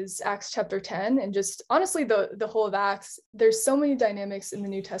mind is Acts chapter 10, and just honestly, the whole of Acts. There's so many dynamics in the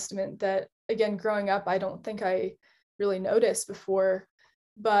New Testament that, again, growing up, I don't think I really noticed before,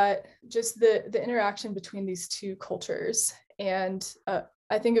 but just the interaction between these two cultures. And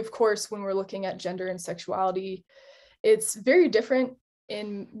I think, of course, when we're looking at gender and sexuality, it's very different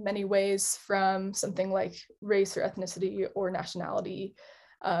in many ways from something like race or ethnicity or nationality.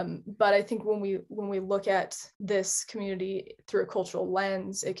 But I think when we look at this community through a cultural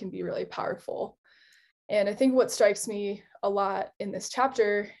lens, it can be really powerful. And I think what strikes me a lot in this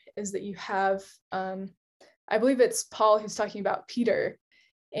chapter is that you have, I believe it's Paul who's talking about Peter,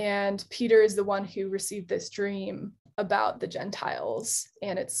 and Peter is the one who received this dream about the Gentiles.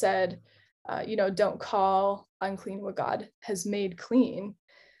 And it said, don't call unclean what God has made clean.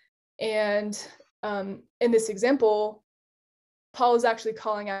 And in this example, Paul is actually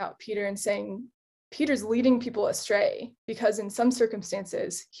calling out Peter and saying, Peter's leading people astray, because in some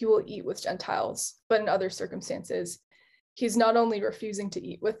circumstances, he will eat with Gentiles, but in other circumstances, he's not only refusing to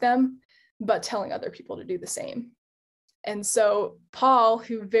eat with them, but telling other people to do the same. And so Paul,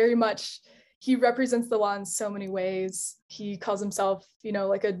 who very much, he represents the law in so many ways. He calls himself,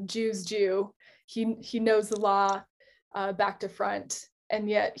 like a Jew's Jew. He knows the law back to front, and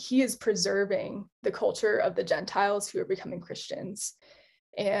yet he is preserving the culture of the Gentiles who are becoming Christians.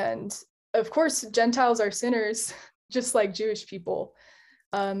 And of course, Gentiles are sinners, just like Jewish people.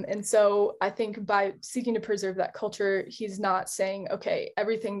 And so I think by seeking to preserve that culture, he's not saying, okay,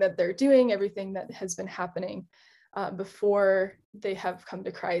 everything that they're doing, everything that has been happening before they have come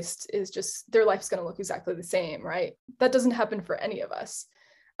to Christ is just, their life's going to look exactly the same, right? That doesn't happen for any of us.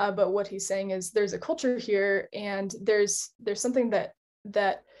 But what he's saying is there's a culture here, and there's something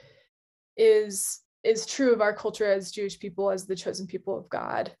that is true of our culture as Jewish people, as the chosen people of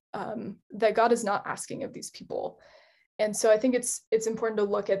God, that God is not asking of these people. And so I think it's important to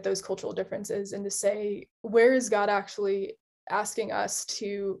look at those cultural differences and to say, where is God actually asking us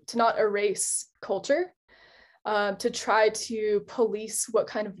to not erase culture, to try to police what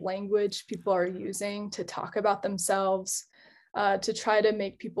kind of language people are using to talk about themselves, to try to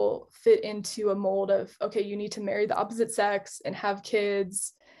make people fit into a mold of, okay, you need to marry the opposite sex and have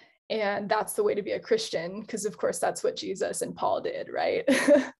kids, and that's the way to be a Christian, because of course that's what Jesus and Paul did, right?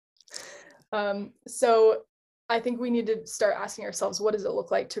 So I think we need to start asking ourselves, what does it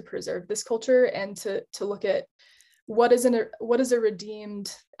look like to preserve this culture, and to look at what does a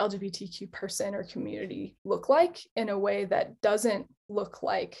redeemed LGBTQ person or community look like in a way that doesn't look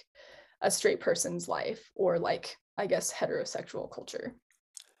like a straight person's life, or like, I guess, heterosexual culture.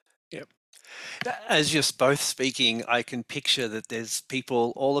 Yep. As you're both speaking, I can picture that there's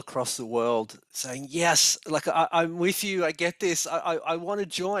people all across the world saying, yes, like I'm with you. I get this. I want to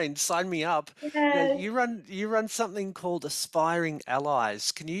join. Sign me up. Yes. You run something called Aspiring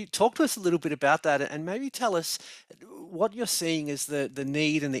Allies. Can you talk to us a little bit about that, and maybe tell us what you're seeing as the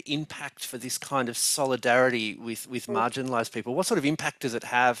need and the impact for this kind of solidarity with marginalized people? What sort of impact does it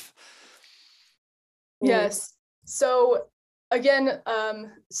have? Yes. So again,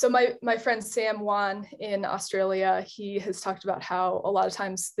 so my friend Sam Wan in Australia, he has talked about how a lot of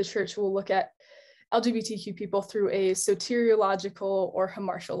times the church will look at LGBTQ people through a soteriological or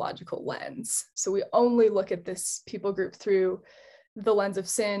hamartiological lens. So we only look at this people group through the lens of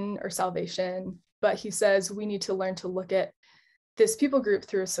sin or salvation, but he says we need to learn to look at this people group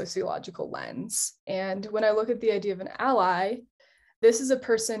through a sociological lens. And when I look at the idea of an ally, this is a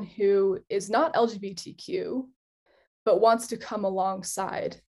person who is not LGBTQ, but wants to come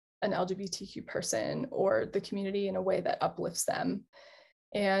alongside an LGBTQ person or the community in a way that uplifts them.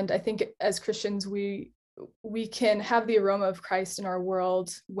 And I think as Christians, we can have the aroma of Christ in our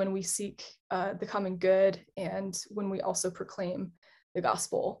world when we seek the common good, and when we also proclaim the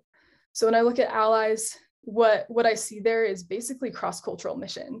gospel. So when I look at allies, what I see there is basically cross-cultural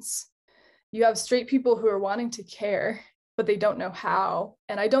missions. You have straight people who are wanting to care, but they don't know how.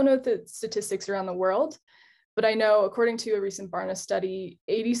 And I don't know the statistics around the world, but I know, according to a recent Barna study,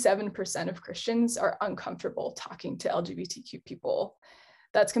 87% of Christians are uncomfortable talking to LGBTQ people.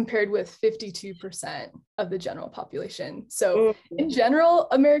 That's compared with 52% of the general population. So in general,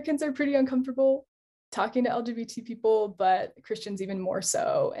 Americans are pretty uncomfortable, talking to LGBT people, but Christians even more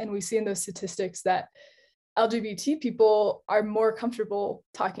so. And we see in those statistics that LGBT people are more comfortable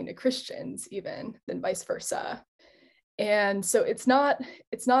talking to Christians even than vice versa. And so it's not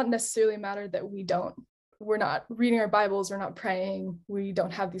necessarily a matter that we're not reading our Bibles, we're not praying, we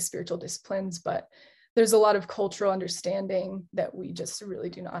don't have these spiritual disciplines, but there's a lot of cultural understanding that we just really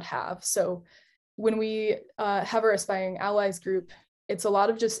do not have. So when we have our Aspiring Allies group, it's a lot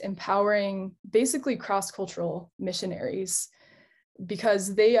of just empowering basically cross-cultural missionaries,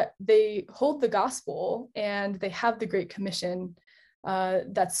 because they hold the gospel and they have the Great Commission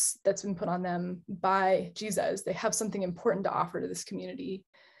that's been put on them by Jesus. They have something important to offer to this community.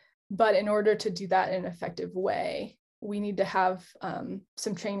 But in order to do that in an effective way, we need to have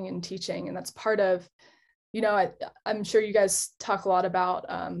some training and teaching. And that's part of, I'm sure you guys talk a lot about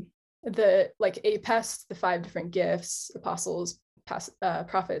the APEST, the 5 different gifts, apostles,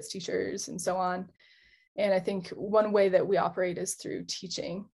 prophets, teachers, and so on. And I think one way that we operate is through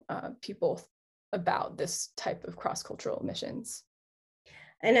teaching people about this type of cross-cultural missions.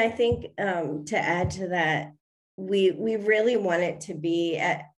 And I think to add to that, we really want it to be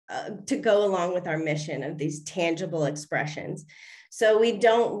to go along with our mission of these tangible expressions. So we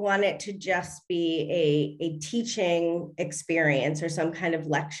don't want it to just be a teaching experience or some kind of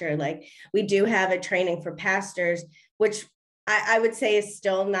lecture. Like, we do have a training for pastors, which I would say is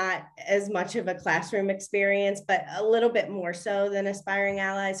still not as much of a classroom experience, but a little bit more so than Aspiring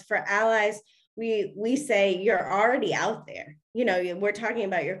Allies. For allies, we say you're already out there. We're talking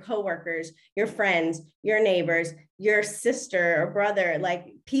about your coworkers, your friends, your neighbors, your sister or brother, like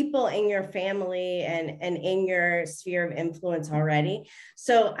people in your family and in your sphere of influence already.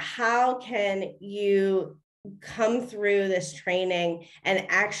 So how can you come through this training and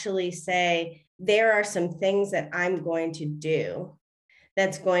actually say, there are some things that I'm going to do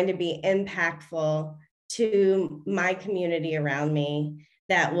that's going to be impactful to my community around me,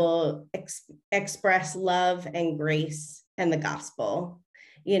 that will express love and grace and the gospel,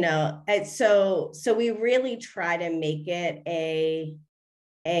 And so we really try to make it a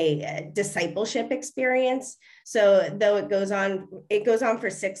discipleship experience. So though it goes on for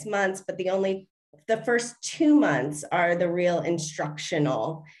 6 months, but the first 2 months are the real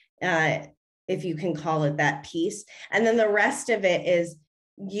instructional, if you can call it that, piece. And then the rest of it is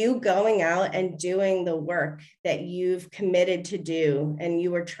you going out and doing the work that you've committed to do and you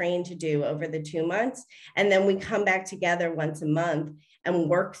were trained to do over the 2 months. And then we come back together once a month and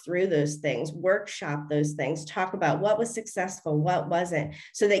work through those things, workshop those things, talk about what was successful, what wasn't,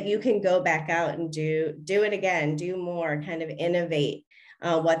 so that you can go back out and do it again, do more, kind of innovate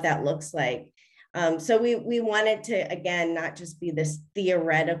what that looks like. So we wanted to, again, not just be this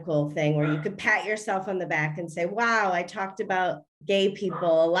theoretical thing where you could pat yourself on the back and say, wow, I talked about gay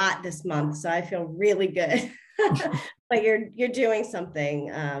people a lot this month, so I feel really good. But you're doing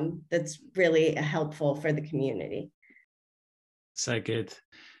something that's really helpful for the community. So good.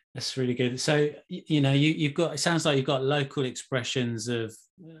 That's really good. So, you've got, it sounds like you've got local expressions of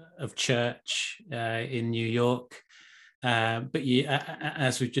church in New York. But you,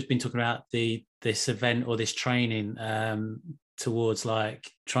 as we've just been talking about this event or this training towards like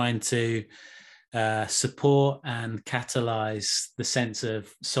trying to support and catalyze the sense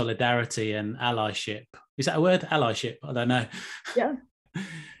of solidarity and allyship. Is that a word? Allyship? I don't know. Yeah.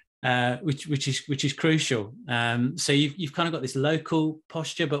 Which is crucial. So you've kind of got this local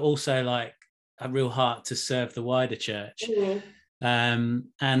posture, but also like a real heart to serve the wider church. Mm-hmm.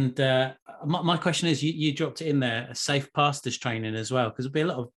 My question is, you dropped it in there, a safe pastors training as well, because there'll be a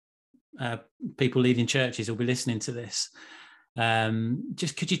lot of people leading churches will be listening to this.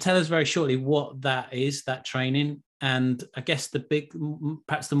 Just could you tell us very shortly what that is, that training? And I guess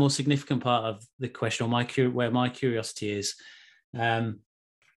perhaps the more significant part of the question, or where my curiosity is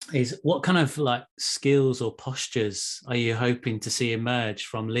what kind of like skills or postures are you hoping to see emerge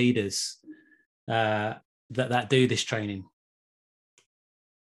from leaders that do this training?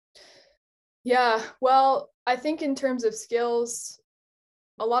 Yeah, well, I think in terms of skills,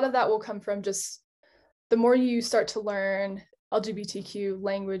 a lot of that will come from just the more you start to learn LGBTQ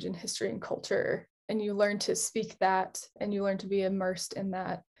language and history and culture, and you learn to speak that and you learn to be immersed in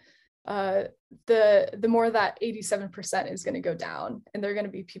that, the more that 87% is going to go down, and they're going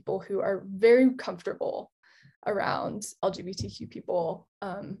to be people who are very comfortable around LGBTQ people.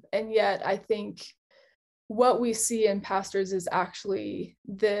 And yet I think what we see in pastors is actually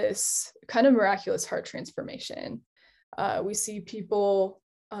this kind of miraculous heart transformation. We see people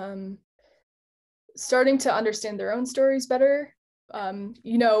starting to understand their own stories better.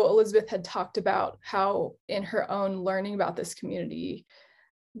 Elizabeth had talked about how in her own learning about this community,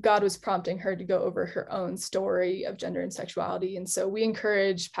 God was prompting her to go over her own story of gender and sexuality. And so we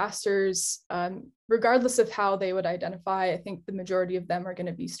encourage pastors, regardless of how they would identify. I think the majority of them are going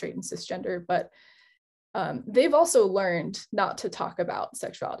to be straight and cisgender, but they've also learned not to talk about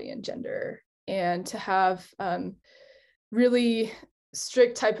sexuality and gender, and to have really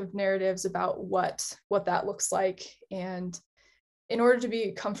strict type of narratives about what that looks like. And in order to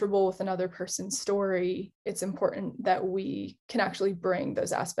be comfortable with another person's story, it's important that we can actually bring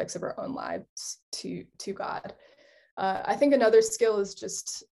those aspects of our own lives to God. I think another skill is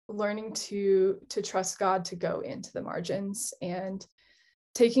just learning to trust God to go into the margins, and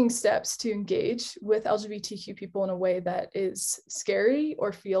taking steps to engage with LGBTQ people in a way that is scary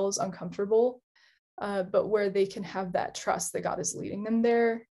or feels uncomfortable, but where they can have that trust that God is leading them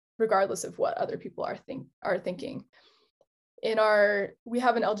there, regardless of what other people are thinking. We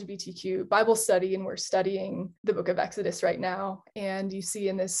have an LGBTQ Bible study, and we're studying the book of Exodus right now. And you see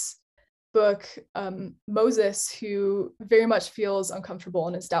in this book, Moses, who very much feels uncomfortable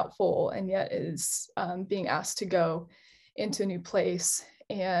and is doubtful, and yet is being asked to go into a new place.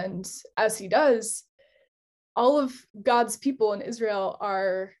 And as he does, all of God's people in Israel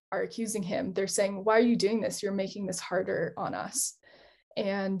are accusing him. They're saying, "Why are you doing this? You're making this harder on us."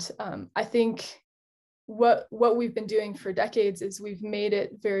 And I think what we've been doing for decades is we've made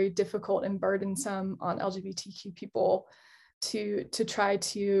it very difficult and burdensome on LGBTQ people to try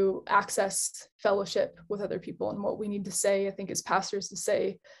to access fellowship with other people. And what we need to say, I think, as pastors, to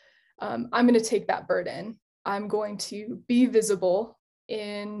say, I'm going to take that burden. I'm going to be visible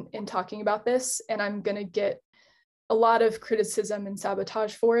in talking about this, and I'm going to get a lot of criticism and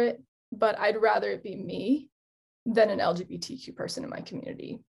sabotage for it, but I'd rather it be me than an LGBTQ person in my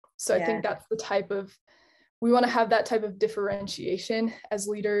community. So I think that's the type of, we want to have that type of differentiation as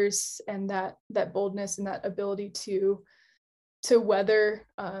leaders, and that boldness and that ability to weather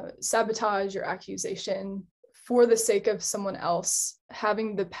sabotage or accusation for the sake of someone else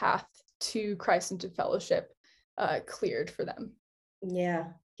having the path to Christ and to fellowship cleared for them. Yeah.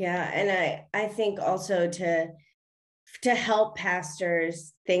 And I think also to help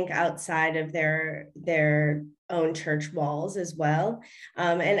pastors think outside of their own church walls as well.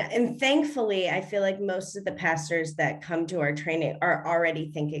 And thankfully, I feel like most of the pastors that come to our training are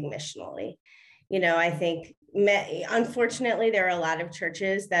already thinking missionally. I think, unfortunately, there are a lot of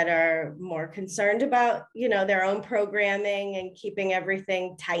churches that are more concerned about, their own programming and keeping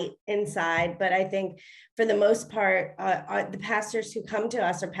everything tight inside. But I think for the most part, the pastors who come to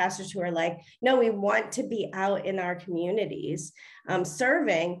us are pastors who are like, no, we want to be out in our communities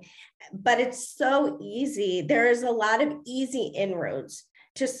serving, but it's so easy. There is a lot of easy inroads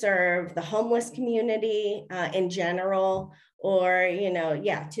to serve the homeless community in general, or,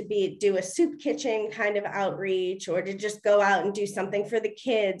 to do a soup kitchen kind of outreach, or to just go out and do something for the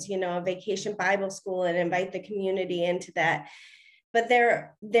kids, a vacation Bible school, and invite the community into that. But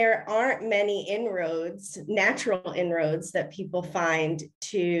there aren't many inroads, natural inroads, that people find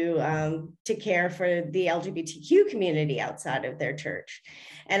to care for the LGBTQ community outside of their church.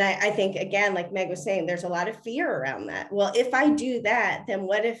 And I think, again, like Meg was saying, there's a lot of fear around that. Well, if I do that, then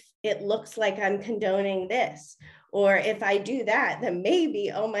what if it looks like I'm condoning this? Or if I do that, then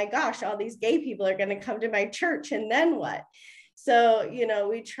maybe, oh my gosh, all these gay people are going to come to my church, and then what? So,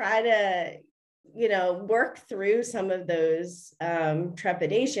 we try to, work through some of those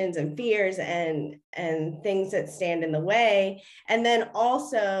trepidations and fears and things that stand in the way. And then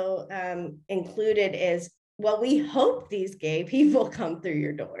also included is, well, we hope these gay people come through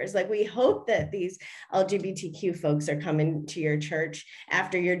your doors. Like, we hope that these LGBTQ folks are coming to your church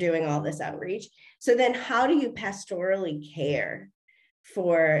after you're doing all this outreach. So then how do you pastorally care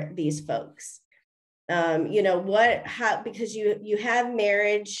for these folks? Because you have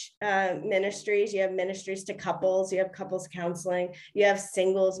marriage ministries, you have ministries to couples, you have couples counseling, you have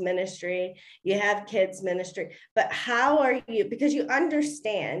singles ministry, you have kids ministry, but how are you, because you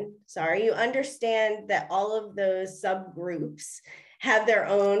understand that all of those subgroups have their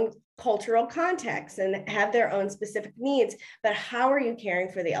own cultural context and have their own specific needs, but how are you caring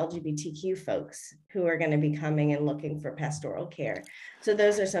for the LGBTQ folks who are going to be coming and looking for pastoral care? So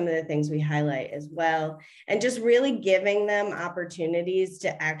those are some of the things we highlight as well, and just really giving them opportunities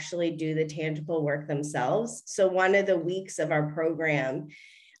to actually do the tangible work themselves. So one of the weeks of our program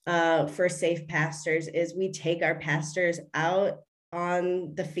for Safe Pastors is we take our pastors out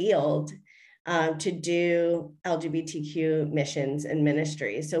on the field to do LGBTQ missions and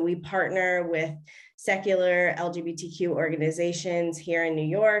ministries. So we partner with secular LGBTQ organizations here in New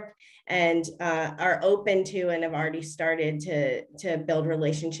York, and are open to and have already started to build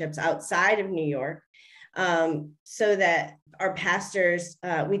relationships outside of New York so that our pastors,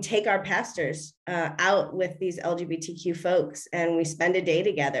 we take our pastors out with these LGBTQ folks and we spend a day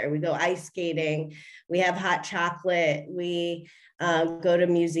together. We go ice skating, we have hot chocolate, we go to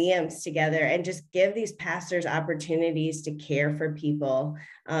museums together, and just give these pastors opportunities to care for people,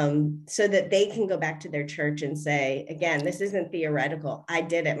 so that they can go back to their church and say, again, this isn't theoretical. I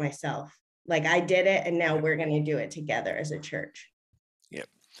did it myself. Like, I did it, and now we're going to do it together as a church. Yep.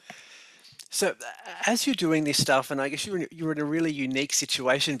 So as you're doing this stuff, and I guess you're in a really unique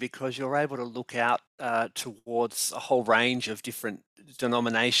situation because you're able to look out towards a whole range of different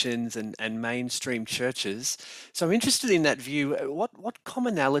denominations and mainstream churches. So I'm interested in that view. What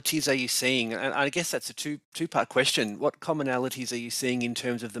commonalities are you seeing? And I guess that's a two-part question. What commonalities are you seeing in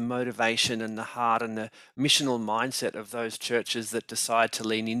terms of the motivation and the heart and the missional mindset of those churches that decide to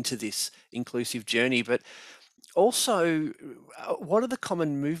lean into this inclusive journey? But also, what are the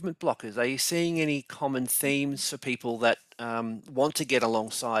common movement blockers? Are you seeing any common themes for people that want to get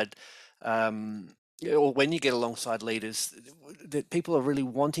alongside, or when you get alongside leaders, that people are really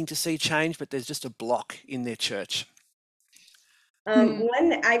wanting to see change, but there's just a block in their church?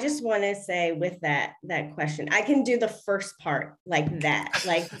 One, I just want to say with that question, I can do the first part like that.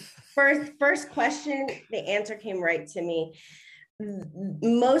 Like, first question, the answer came right to me.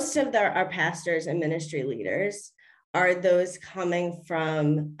 Most of our pastors and ministry leaders are those coming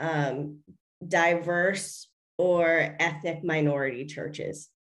from diverse or ethnic minority churches.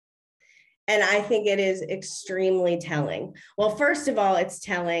 And I think it is extremely telling. Well, first of all, it's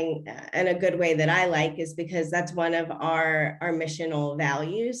telling in a good way that I like, is because that's one of our missional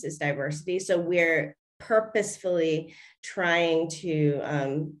values, is diversity. So we're purposefully trying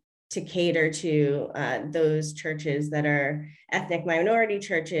to cater to those churches that are ethnic minority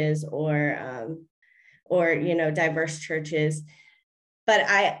churches or diverse churches. But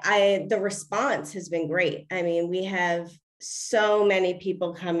the response has been great. I mean, we have so many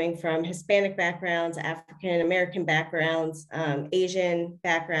people coming from Hispanic backgrounds, African American backgrounds, Asian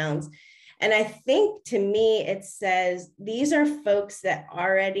backgrounds. And I think, to me, it says these are folks that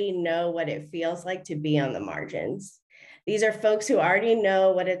already know what it feels like to be on the margins. These are folks who already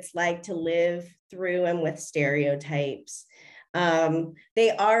know what it's like to live through and with stereotypes.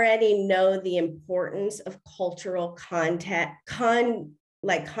 They already know the importance of cultural context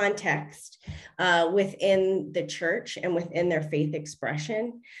within the church and within their faith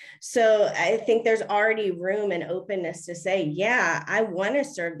expression. So I think there's already room and openness to say, yeah, I want to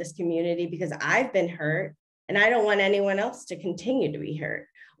serve this community because I've been hurt and I don't want anyone else to continue to be hurt.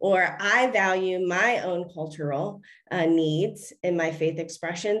 Or I value my own cultural needs in my faith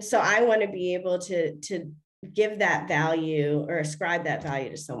expression. So I want to be able to give that value or ascribe that value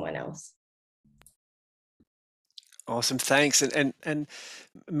to someone else. Awesome, thanks. And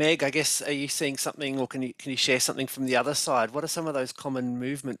Meg, I guess, are you seeing something, or can you share something from the other side? What are some of those common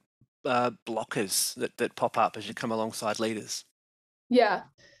movement blockers that pop up as you come alongside leaders? Yeah,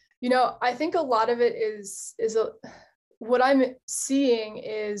 I think a lot of it is what I'm seeing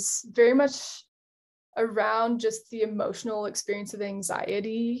is very much around just the emotional experience of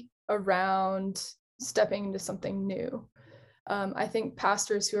anxiety around stepping into something new. I think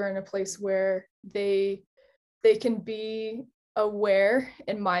pastors who are in a place where they can be aware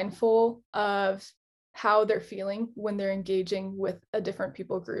and mindful of how they're feeling when they're engaging with a different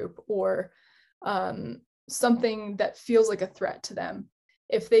people group or something that feels like a threat to them.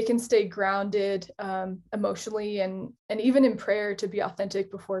 If they can stay grounded emotionally and even in prayer to be authentic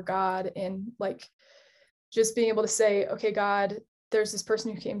before God, and like just being able to say, okay, God, there's this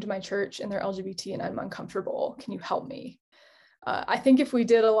person who came to my church and they're LGBT and I'm uncomfortable. Can you help me? I think if we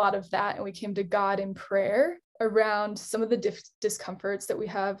did a lot of that and we came to God in prayer around some of the discomforts that we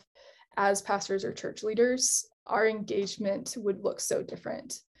have as pastors or church leaders, our engagement would look so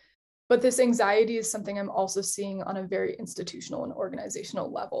different. But this anxiety is something I'm also seeing on a very institutional and organizational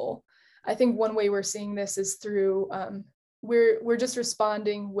level. I think one way we're seeing this is through, we're just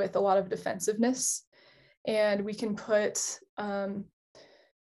responding with a lot of defensiveness, and we can kind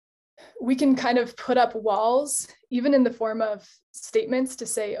of put up walls, even in the form of statements, to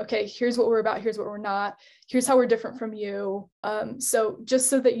say, okay, here's what we're about, here's what we're not, here's how we're different from you. So just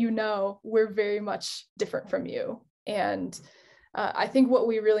so that we're very much different from you. And I think what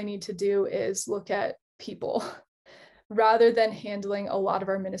we really need to do is look at people rather than handling a lot of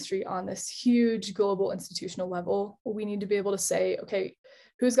our ministry on this huge global institutional level. We need to be able to say, okay,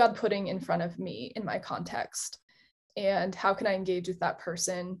 who's God putting in front of me in my context? And how can I engage with that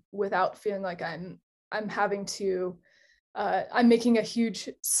person without feeling like I'm making a huge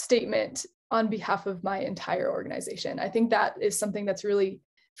statement on behalf of my entire organization? I think that is something that's really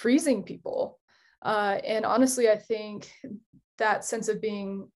freezing people. And honestly, I think that sense of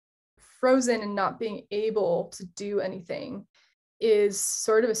being frozen and not being able to do anything is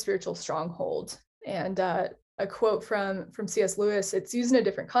sort of a spiritual stronghold. And a quote from C.S. Lewis, it's used in a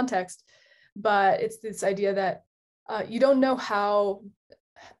different context, but it's this idea that you don't know how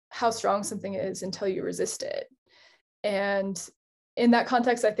strong something is until you resist it. And in that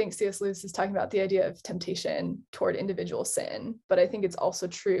context, I think C.S. Lewis is talking about the idea of temptation toward individual sin, but I think it's also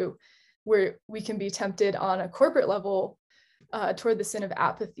true where we can be tempted on a corporate level toward the sin of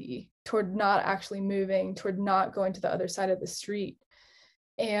apathy, toward not actually moving, toward not going to the other side of the street.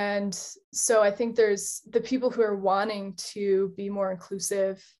 And so I think there's the people who are wanting to be more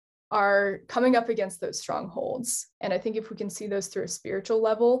inclusive are coming up against those strongholds. And I think if we can see those through a spiritual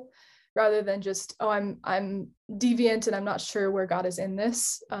level, rather than just, oh, I'm deviant and I'm not sure where God is in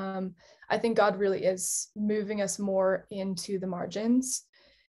this, I think God really is moving us more into the margins,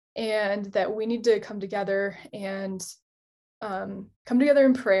 and that we need to come together and come together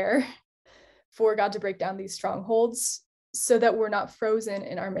in prayer for God to break down these strongholds so that we're not frozen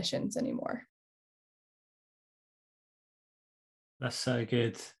in our missions anymore. That's so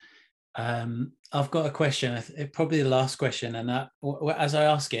good. I've got a question, probably the last question, and as I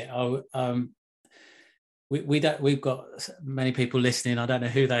ask it, we've got many people listening. I don't know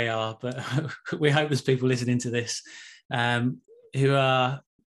who they are, but we hope there's people listening to this who are,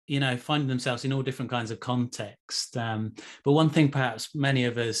 finding themselves in all different kinds of context. But one thing perhaps many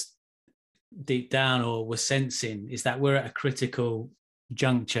of us deep down or were sensing is that we're at a critical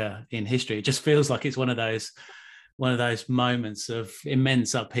juncture in history. It just feels like it's one of those moments of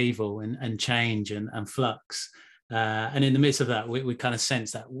immense upheaval and change and flux. And in the midst of that, we kind of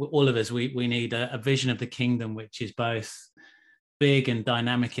sense that all of us, we need a vision of the kingdom, which is both big and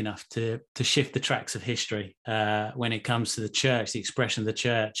dynamic enough to shift the tracks of history when it comes to the church, the expression of the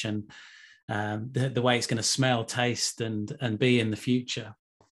church, and the way it's going to smell, taste, and be in the future.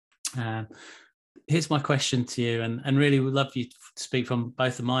 Here's my question to you, and really would love you to speak from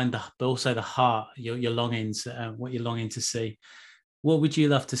both the mind but also the heart, your longings, what you're longing to see. What would you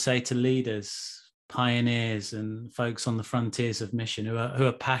love to say to leaders, pioneers, and folks on the frontiers of mission who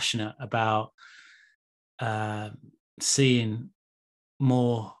are passionate about seeing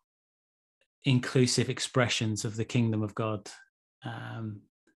more inclusive expressions of the kingdom of God?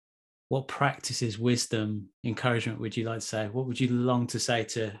 What practices, wisdom, encouragement would you like to say? What would you long to say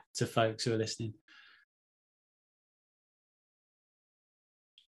to folks who are listening?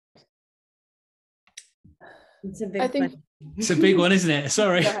 It's a big one. It's a big one, isn't it?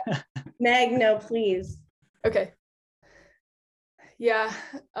 Sorry. Meg, no, please. Okay. Yeah.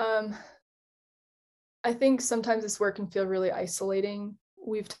 I think sometimes this work can feel really isolating.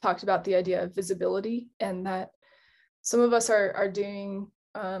 We've talked about the idea of visibility, and that some of us are doing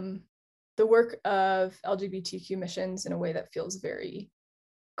the work of LGBTQ missions in a way that feels very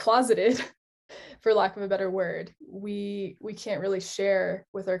closeted, for lack of a better word. We can't really share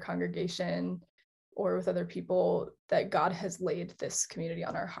with our congregation or with other people that God has laid this community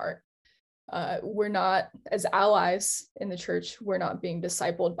on our heart. We're not, as allies in the church, we're not being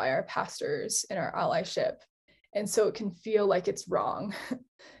discipled by our pastors in our allyship. And so it can feel like it's wrong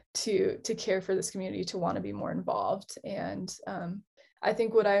to care for this community, to want to be more involved. And I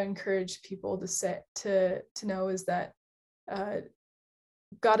think what I encourage people to know is that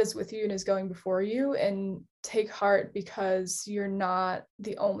God is with you and is going before you, and take heart, because you're not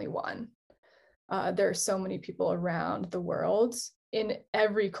the only one. There are so many people around the world in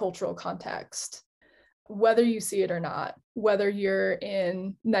every cultural context, whether you see it or not, whether you're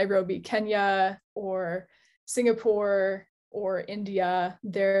in Nairobi, Kenya, or Singapore or India,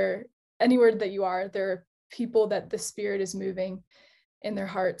 anywhere that you are, there are people that the Spirit is moving in their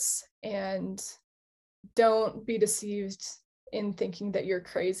hearts. And don't be deceived in thinking that you're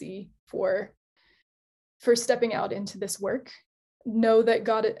crazy for stepping out into this work. Know that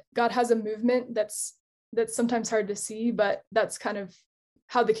God has a movement that's sometimes hard to see, but that's kind of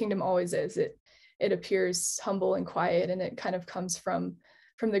how the kingdom always is. It appears humble and quiet, and it kind of comes from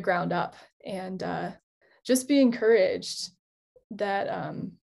the ground up. And just be encouraged that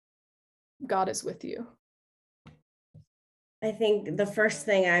God is with you. I think the first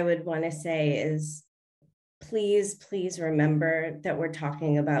thing I would want to say is, please remember that we're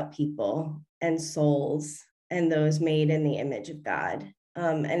talking about people and souls and those made in the image of God.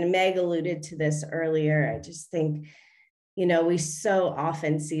 And Meg alluded to this earlier. I just think, we so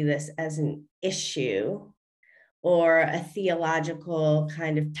often see this as an issue or a theological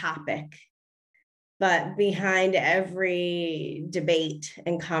kind of topic. But behind every debate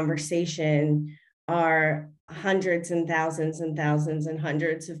and conversation are hundreds and thousands and thousands and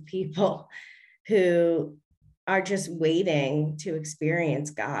hundreds of people who are just waiting to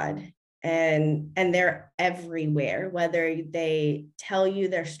experience God. And they're everywhere, whether they tell you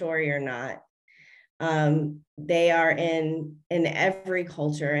their story or not. They are in every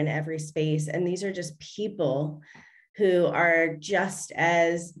culture, in every space. And these are just people who are just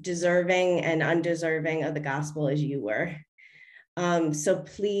as deserving and undeserving of the gospel as you were. So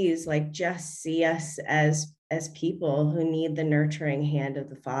please, like, just see us as people who need the nurturing hand of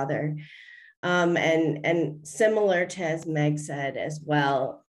the Father. And similar to, as Meg said as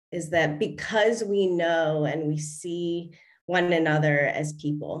well, is that because we know and we see one another as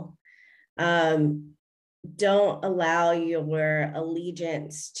people, don't allow your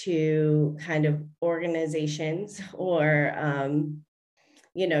allegiance to kind of organizations or,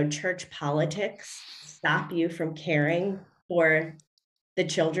 church politics stop you from caring for the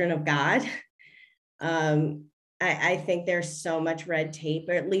children of God. I think there's so much red tape,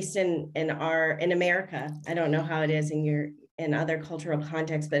 or at least in America. I don't know how it is in other cultural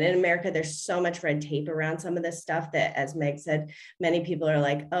contexts, but in America, there's so much red tape around some of this stuff that, as Meg said, many people are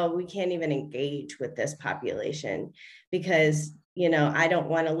like, oh, we can't even engage with this population because, I don't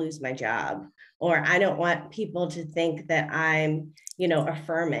want to lose my job, or I don't want people to think that I'm,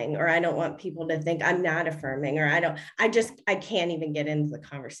 affirming, or I don't want people to think I'm not affirming, or I can't even get into the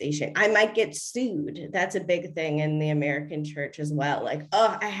conversation. I might get sued. That's a big thing in the American church as well. Like,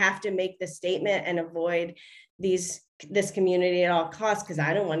 oh, I have to make this statement and avoid this community at all costs because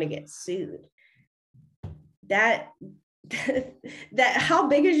I don't want to get sued. That how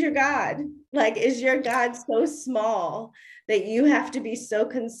big is your God? Like, is your God so small that you have to be so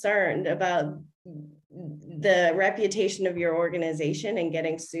concerned about the reputation of your organization and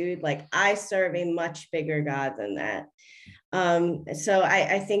getting sued? Like, I serve a much bigger God than that. So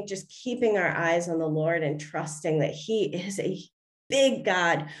I think just keeping our eyes on the Lord and trusting that He is a big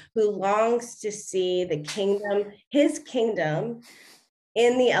God who longs to see the kingdom, His kingdom,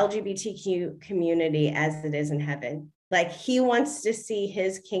 in the LGBTQ community as it is in heaven. Like, He wants to see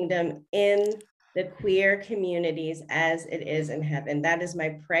His kingdom in the queer communities as it is in heaven. That is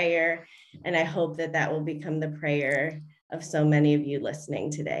my prayer. And I hope that that will become the prayer of so many of you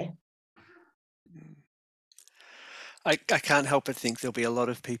listening today. I can't help but think there'll be a lot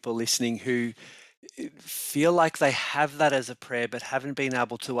of people listening who feel like they have that as a prayer, but haven't been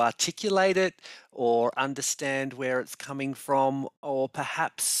able to articulate it or understand where it's coming from, or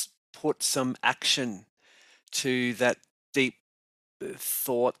perhaps put some action to that deep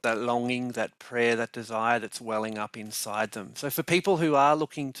thought, that longing, that prayer, that desire that's welling up inside them. So for people who are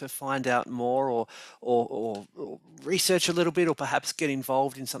looking to find out more or research a little bit, or perhaps get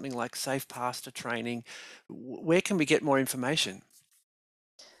involved in something like Safe Pastor training, where can we get more information?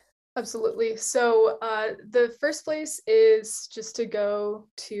 Absolutely. So the first place is just to go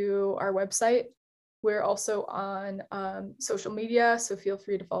to our website. We're also on social media, so feel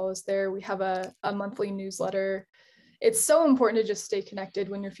free to follow us there. We have a monthly newsletter. It's so important to just stay connected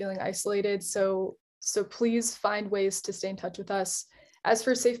when you're feeling isolated. So please find ways to stay in touch with us. As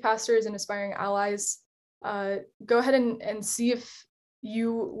for Safe Pastors and aspiring allies, go ahead and see if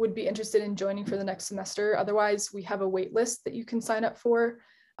you would be interested in joining for the next semester. Otherwise, we have a wait list that you can sign up for.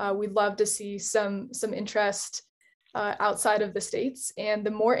 We'd love to see some interest outside of the States. And the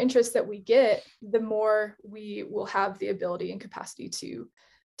more interest that we get, the more we will have the ability and capacity to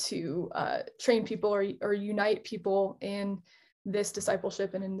train people or unite people in this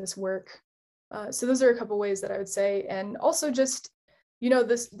discipleship and in this work. So those are a couple ways that I would say. And also just,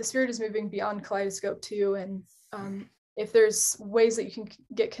 the Spirit is moving beyond Kaleidoscope too. And if there's ways that you can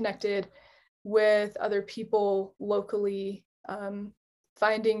get connected with other people locally,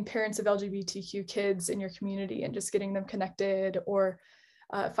 finding parents of LGBTQ kids in your community and just getting them connected, or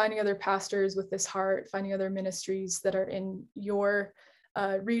finding other pastors with this heart, finding other ministries that are in your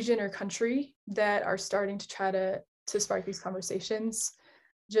region or country that are starting to try to spark these conversations.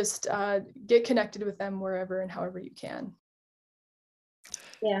 Just get connected with them wherever and however you can.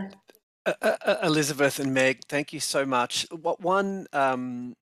 Yeah. Elizabeth and Meg, thank you so much. One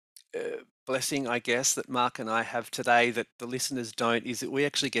blessing, I guess, that Mark and I have today that the listeners don't is that we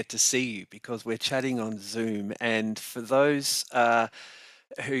actually get to see you because we're chatting on Zoom. And for those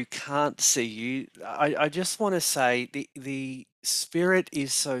who can't see you, I just want to say the Spirit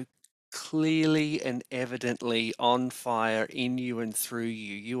is so clearly and evidently on fire in you and through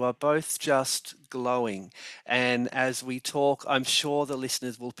you. You are both just glowing. And as we talk, I'm sure the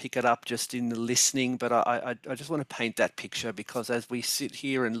listeners will pick it up just in the listening, but I just want to paint that picture, because as we sit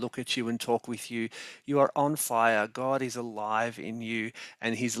here and look at you and talk with you, you are on fire. God is alive in you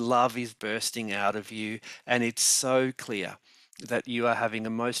and His love is bursting out of you, and it's so clear. that you are having a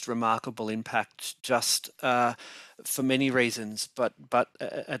most remarkable impact, just for many reasons, but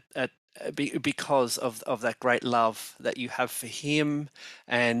because of that great love that you have for him,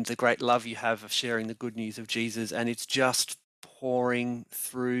 and the great love you have of sharing the good news of Jesus, and it's just pouring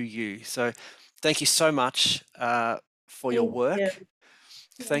through you. So thank you so much for your Thank you. work.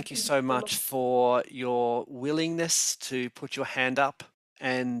 Thank you so much for your willingness to put your hand up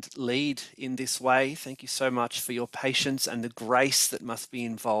and lead in this way. Thank you so much for your patience and the grace that must be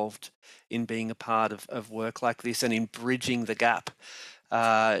involved in being a part of work like this and in bridging the gap.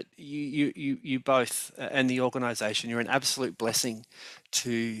 You both and the organisation, you're an absolute blessing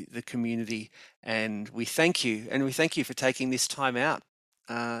to the community, and we thank you. And we thank you for taking this time out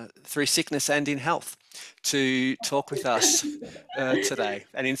through sickness and in health to talk with us today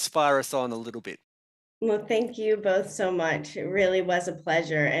and inspire us on a little bit. Well, thank you both so much. It really was a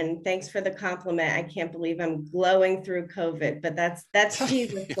pleasure. And thanks for the compliment. I can't believe I'm glowing through COVID, but that's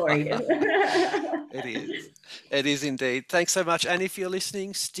Jesus for you. It is. It is indeed. Thanks so much. And if you're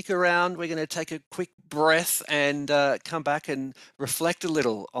listening, stick around. We're going to take a quick breath and come back and reflect a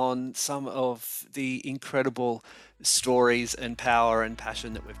little on some of the incredible stories and power and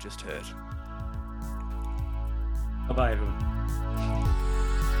passion that we've just heard. Bye-bye, everyone.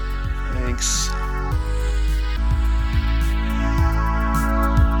 Thanks.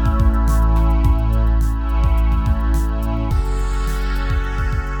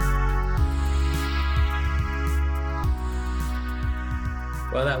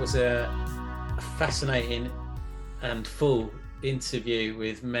 Well, that was a fascinating and full interview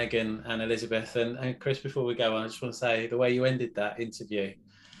with Megan and Elizabeth. And Chris, before we go on, I just want to say the way you ended that interview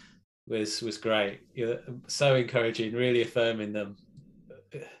was great. You're so encouraging, really affirming them.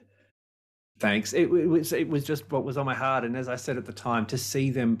 Thanks. It was just what was on my heart. And as I said at the time, to see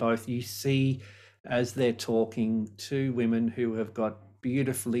them both, you see as they're talking, two women who have got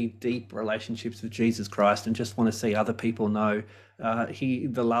beautifully deep relationships with Jesus Christ and just want to see other people know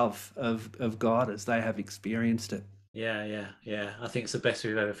the love of God as they have experienced it. Yeah. I think it's the best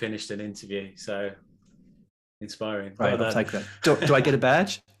we've ever finished an interview. So inspiring. Right, I'll take that. Do I get a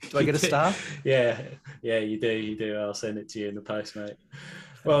badge? Do I get a star? Yeah, you do. I'll send it to you in the post, mate.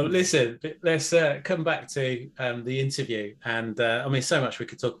 Well, listen, let's come back to the interview. And I mean, so much we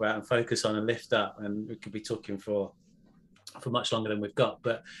could talk about and focus on and lift up, and we could be talking for much longer than we've got.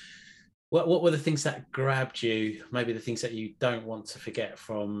 But what were the things that grabbed you? Maybe the things that you don't want to forget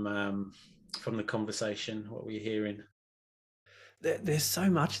from the conversation. What were you hearing? There's so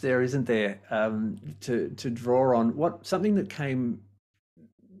much there, isn't there, to draw on. Something that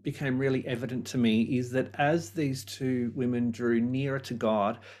became really evident to me is that as these two women drew nearer to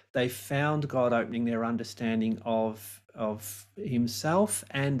God, they found God opening their understanding of himself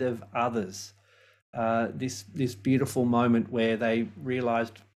and of others. This beautiful moment where they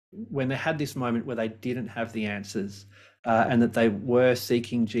realized, when they had this moment where they didn't have the answers, and that they were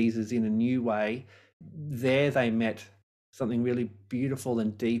seeking Jesus in a new way, there they met something really beautiful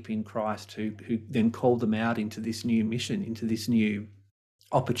and deep in Christ, who then called them out into this new mission, into this new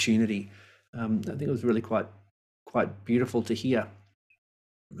opportunity. I think it was really quite beautiful to hear.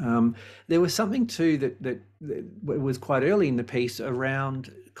 There was something too that was quite early in the piece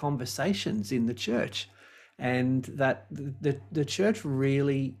around conversations in the church, and that the church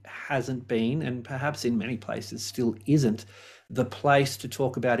really hasn't been, and perhaps in many places still isn't, the place to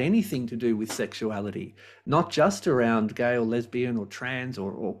talk about anything to do with sexuality, not just around gay or lesbian or trans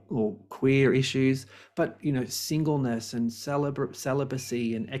or queer issues, but singleness and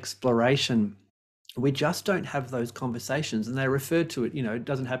celibacy and exploration. We just don't have those conversations, and they referred to it. It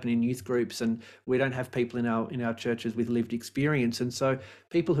doesn't happen in youth groups, and we don't have people in our churches with lived experience. And so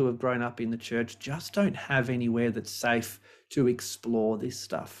people who have grown up in the church just don't have anywhere that's safe to explore this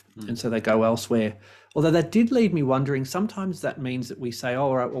stuff. And so they go elsewhere. Although that did leave me wondering, sometimes that means that we say, oh,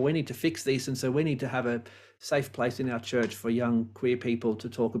 all right, well, we need to fix this. And so we need to have a safe place in our church for young queer people to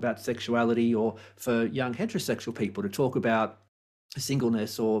talk about sexuality, or for young heterosexual people to talk about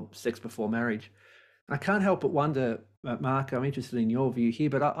singleness or sex before marriage. I can't help but wonder, Mark, I'm interested in your view here,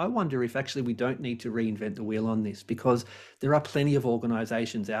 but I wonder if actually we don't need to reinvent the wheel on this, because there are plenty of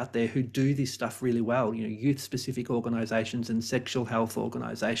organisations out there who do this stuff really well, youth-specific organisations and sexual health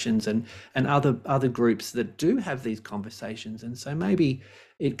organisations and other groups that do have these conversations. And so maybe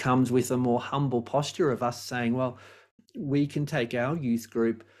it comes with a more humble posture of us saying, well, we can take our youth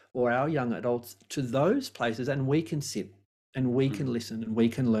group or our young adults to those places, and we can sit and we can listen and we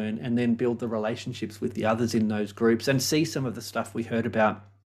can learn, and then build the relationships with the others in those groups and see some of the stuff we heard about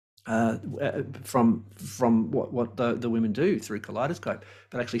from what the women do through Kaleidoscope,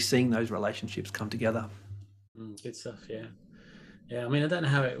 but actually seeing those relationships come together. Good stuff, yeah. Yeah, I mean, I don't know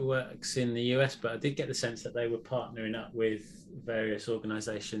how it works in the US, but I did get the sense that they were partnering up with various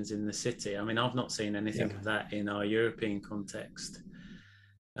organizations in the city. I mean, I've not seen anything of that in our European context.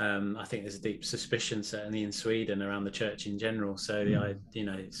 I think there's a deep suspicion, certainly in Sweden, around the church in general. So, you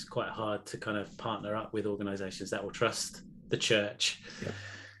know, it's quite hard to kind of partner up with organizations that will trust the church.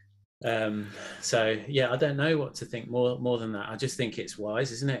 So, yeah, I don't know what to think more than that. I just think it's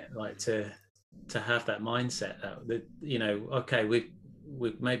wise, isn't it? Like to have that mindset that, you know, okay,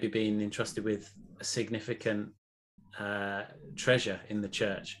 we've maybe been entrusted with a significant treasure in the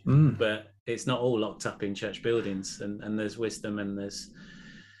church, but it's not all locked up in church buildings, and there's wisdom, and there's,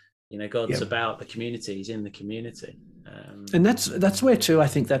 you know, God's about the community. He's in the community. And that's where too, I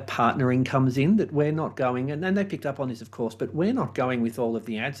think that partnering comes in, that we're not going, and they picked up on this, of course, but we're not going with all of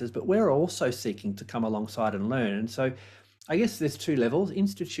the answers, but we're also seeking to come alongside and learn. And so I guess there's two levels.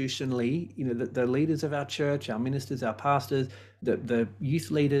 Institutionally, you know, the leaders of our church, our ministers, our pastors, the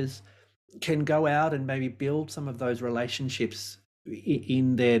youth leaders can go out and maybe build some of those relationships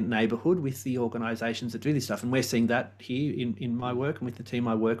in their neighborhood with the organizations that do this stuff. And we're seeing that here in my work and with the team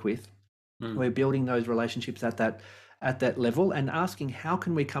I work with. We're building those relationships at that level and asking, how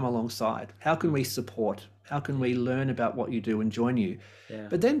can we come alongside? How can we support? How can we learn about what you do and join you?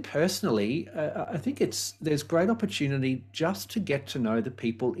 But then personally, I think there's great opportunity just to get to know the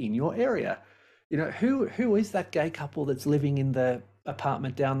people in your area. You know, who is that gay couple that's living in the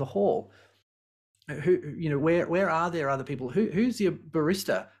apartment down the hall? Who, you know, where are there other people? Who's your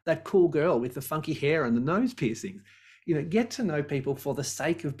barista? That cool girl with the funky hair and the nose piercings. You know, get to know people for the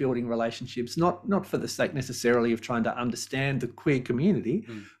sake of building relationships, not for the sake necessarily of trying to understand the queer community,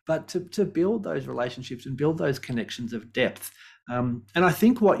 but to build those relationships and build those connections of depth. And I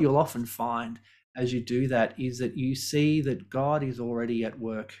think what you'll often find as you do that is that you see that God is already at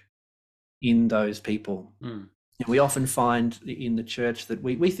work in those people. And we often find in the church that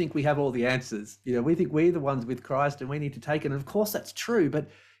we think we have all the answers. You know, we think we're the ones with Christ and we need to take it. And of course that's true, but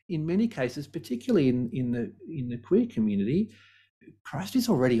in many cases, particularly in the queer community, Christ is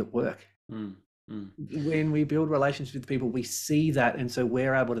already at work. When we build relationships with people, we see that, and so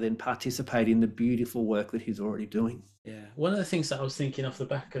we're able to then participate in the beautiful work that he's already doing. Yeah, one of the things that I was thinking off the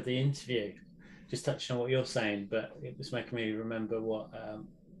back of the interview, just touching on what you're saying, but it was making me remember what I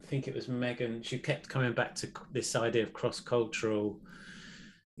think it was Megan. She kept coming back to this idea of cross-cultural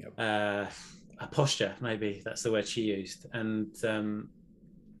posture. Maybe that's the word she used, and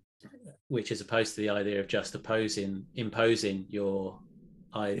which is opposed to the idea of just imposing your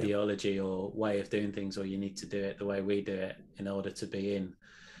ideology or way of doing things, or you need to do it the way we do it in order to be in.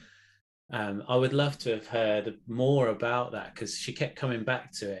 I would love to have heard more about that, because she kept coming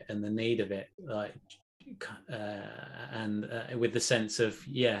back to it and the need of it, like, and with the sense of,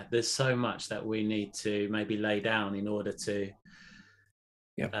 there's so much that we need to maybe lay down in order to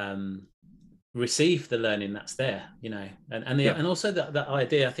receive the learning that's there, you know, and also that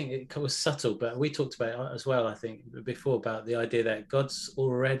idea, I think it was subtle, but we talked about it as well, I think, before, about the idea that God's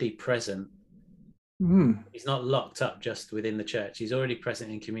already present. He's not locked up just within the church. He's already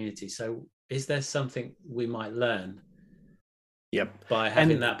present in community. So is there something we might learn by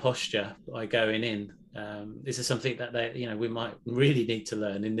having that posture, by going in? Is there something that we might really need to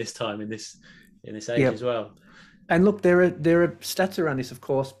learn in this time, in this age as well? And look, there are stats around this, of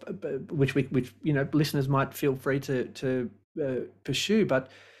course, which you know, listeners might feel free to pursue.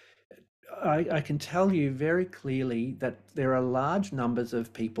 But I can tell you very clearly that there are large numbers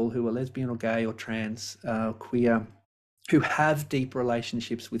of people who are lesbian or gay or trans, queer, who have deep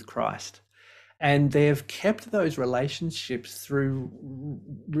relationships with Christ, and they've kept those relationships through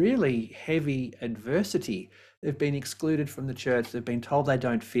really heavy adversity. They've been excluded from the church. They've been told they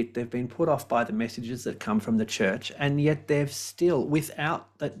don't fit. They've been put off by the messages that come from the church. And yet they've still,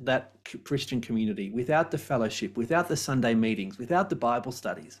 without that Christian community, without the fellowship, without the Sunday meetings, without the Bible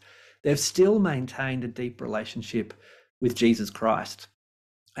studies, they've still maintained a deep relationship with Jesus Christ.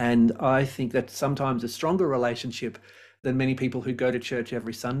 And I think that's sometimes a stronger relationship than many people who go to church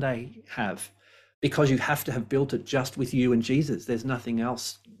every Sunday have, because you have to have built it just with you and Jesus. There's nothing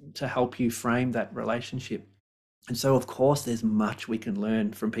else to help you frame that relationship. And so, of course, there's much we can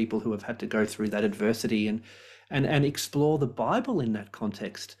learn from people who have had to go through that adversity and explore the Bible in that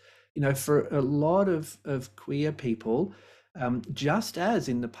context. You know, for a lot of queer people, just as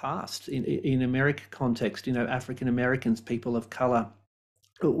in the past, in American context, you know, African Americans, people of color,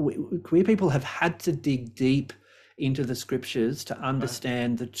 queer people have had to dig deep into the scriptures to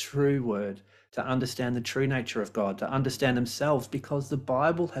understand the true word, to understand the true nature of God, to understand themselves, because the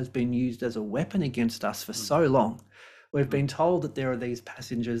Bible has been used as a weapon against us for so long. We've been told that there are these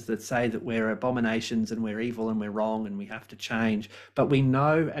passengers that say that we're abominations and we're evil and we're wrong and we have to change. But we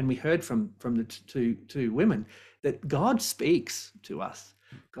know, and we heard from the two women, that God speaks to us.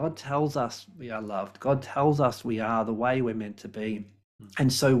 God tells us we are loved. God tells us we are the way we're meant to be.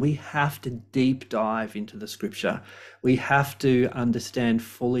 And so we have to deep dive into the scripture. We have to understand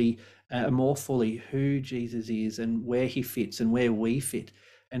fully, more fully, who Jesus is and where he fits and where we fit.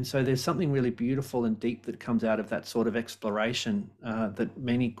 And so there's something really beautiful and deep that comes out of that sort of exploration that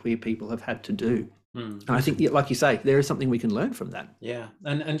many queer people have had to do. And I think, like you say, there is something we can learn from that. Yeah,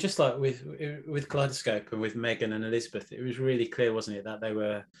 and just like with Kaleidoscope and with Megan and Elizabeth, it was really clear, wasn't it, that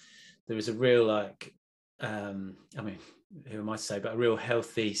there was a real, like, I mean, who am I to say, but a real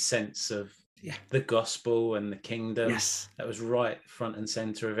healthy sense of the gospel and the kingdom. Yes, that was right front and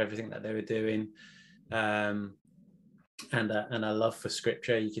center of everything that they were doing. And a love for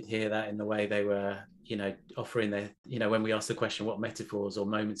scripture. You could hear that in the way they were, offering their, when we asked the question, what metaphors or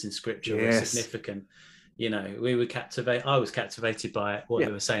moments in scripture were significant, we were captivated. I was captivated by what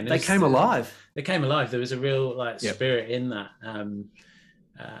they were saying. They came alive. They came alive. There was a real spirit in that.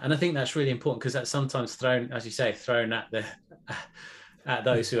 And I think that's really important, because that's sometimes thrown, as you say, at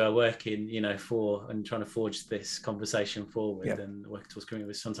those who are working, for and trying to forge this conversation forward and work towards community,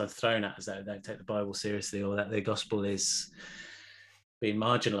 was sometimes thrown at as that they don't take the Bible seriously, or that the gospel is being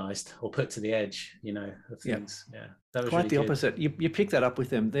marginalized or put to the edge, of things. Yeah, that was quite really the good. opposite. You pick that up with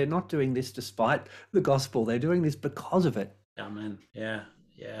them. They're not doing this despite the gospel. They're doing this because of it. Amen. Yeah,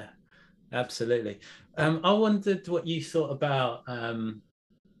 absolutely. I wondered what you thought about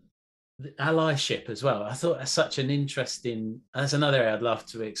allyship as well. I thought that's such an interesting, that's another area I'd love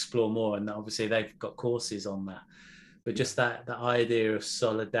to explore more, and obviously they've got courses on that, but just that idea of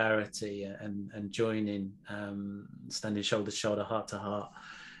solidarity and joining, standing shoulder to shoulder, heart to heart,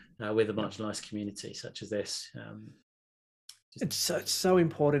 with a marginalized community such as this. It's so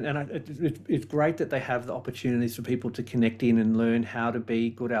important, and it's great that they have the opportunities for people to connect in and learn how to be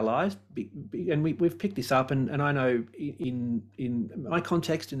good allies. And we've picked this up, and I know in my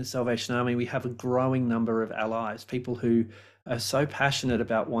context in the Salvation Army, we have a growing number of allies, people who are so passionate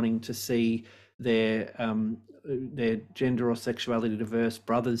about wanting to see their gender or sexuality diverse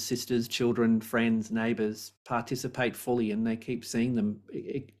brothers, sisters, children, friends, neighbours participate fully, and they keep seeing them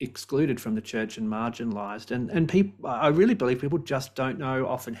excluded from the church and marginalised. And people, I really believe people just don't know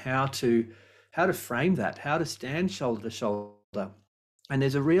often how to frame that, how to stand shoulder to shoulder. And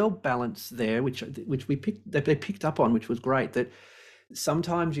there's a real balance there, which they picked up on, which was great. That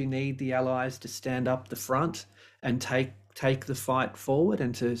sometimes you need the allies to stand up the front and take the fight forward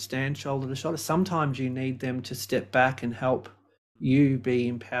and to stand shoulder to shoulder. Sometimes you need them to step back and help you be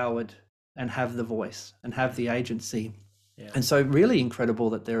empowered and have the voice and have the agency. And so really incredible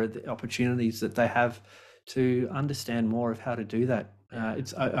that there are the opportunities that they have to understand more of how to do that.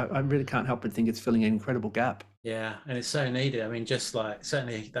 I really can't help but think it's filling an incredible gap. Yeah, and it's so needed. I mean, just like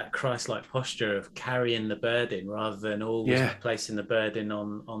certainly that Christ-like posture of carrying the burden rather than always placing the burden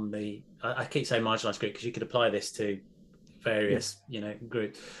on the, I keep saying marginalised group, because you could apply this to various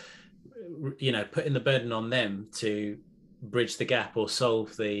groups, putting the burden on them to bridge the gap or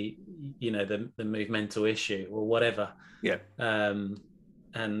solve the the movemental issue or whatever. And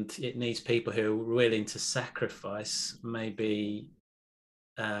it needs people who are willing to sacrifice, maybe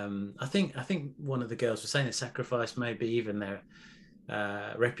I think one of the girls was saying that sacrifice maybe even their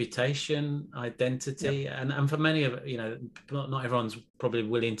reputation, identity, and for many of not everyone's probably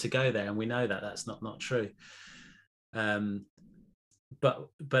willing to go there, and we know that that's not true. But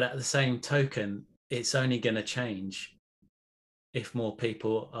at the same token, it's only going to change if more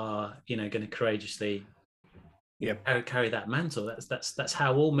people are going to courageously carry that mantle. That's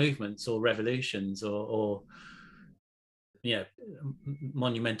how all movements or revolutions or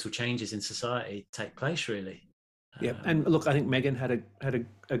monumental changes in society take place, really. And look, I think Megan had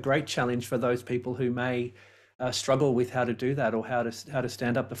a great challenge for those people who may struggle with how to do that, or how to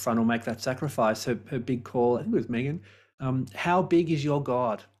stand up the front or make that sacrifice. Her big call, I think it was Megan, how big is your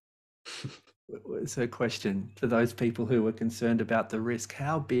God? Was her question to those people who were concerned about the risk.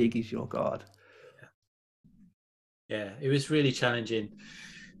 How big is your God? Yeah, it was really challenging.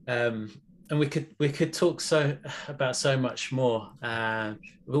 And we could talk about so much more.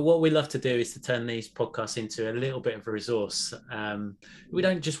 But what we love to do is to turn these podcasts into a little bit of a resource. We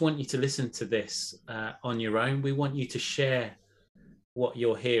don't just want you to listen to this on your own. We want you to share what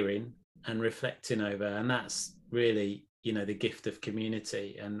you're hearing and reflecting over. And that's really, the gift of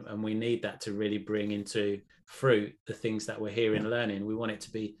community. And we need that to really bring into fruit the things that we're hearing and learning. We want it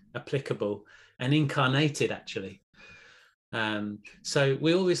to be applicable and incarnated, actually. So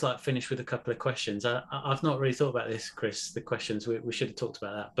we always like finish with a couple of questions. I've not really thought about this, Chris, the questions. We should have talked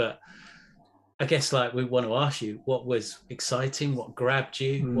about that. But I guess like we want to ask you, what was exciting, what grabbed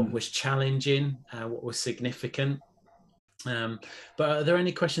you, what was challenging, what was significant? But are there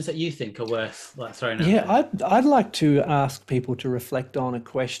any questions that you think are worth like throwing out Yeah, there? I'd like to ask people to reflect on a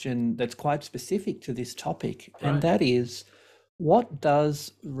question that's quite specific to this topic, and Right. that is, what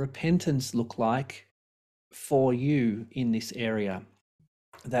does repentance look like for you in this area?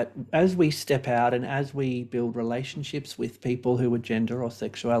 That as we step out and as we build relationships with people who are gender or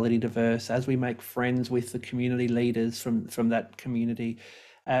sexuality diverse, as we make friends with the community leaders from that community,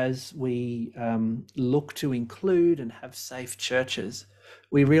 as we look to include and have safe churches,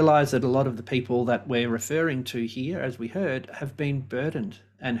 we realize that a lot of the people that we're referring to here, as we heard, have been burdened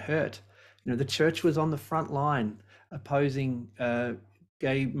and hurt. You know, the church was on the front line opposing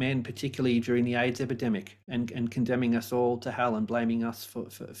gay men, particularly during the AIDS epidemic, and condemning us all to hell and blaming us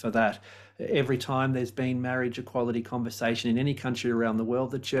for that. Every time there's been marriage equality conversation in any country around the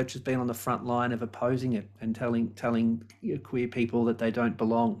world, the church has been on the front line of opposing it and telling queer people that they don't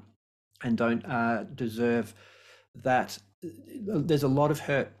belong and don't deserve that. There's a lot of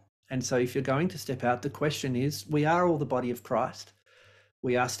hurt. And so if you're going to step out, the question is, we are all the body of Christ.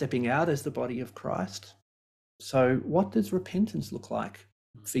 We are stepping out as the body of Christ. So what does repentance look like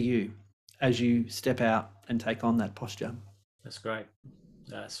for you as you step out and take on that posture? That's great.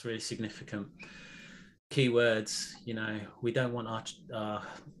 That's really significant. Key words, you know, we don't want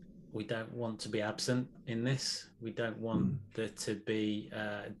to be absent in this. We don't want there to be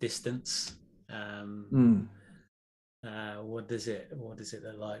distance. What does it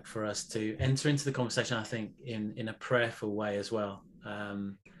look like for us to enter into the conversation, I think, in a prayerful way as well?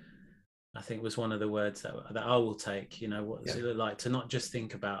 I think was one of the words that I will take. You know, what does it look like to not just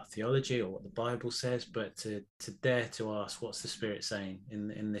think about theology or what the Bible says, but to dare to ask, what's the Spirit saying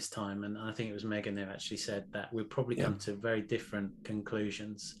in this time? And I think it was Megan who actually said that we'll probably come to very different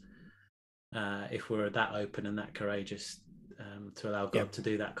conclusions if we're that open and that courageous to allow God to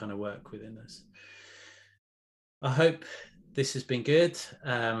do that kind of work within us. I hope this has been good.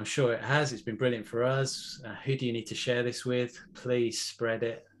 I'm sure it has. It's been brilliant for us. Who do you need to share this with? Please spread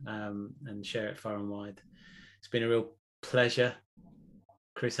it and share it far and wide. It's been a real pleasure.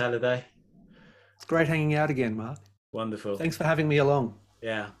 Chris Halliday. It's great hanging out again, Mark. Wonderful. Thanks for having me along.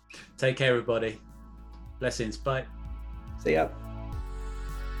 Yeah. Take care, everybody. Blessings. Bye. See ya.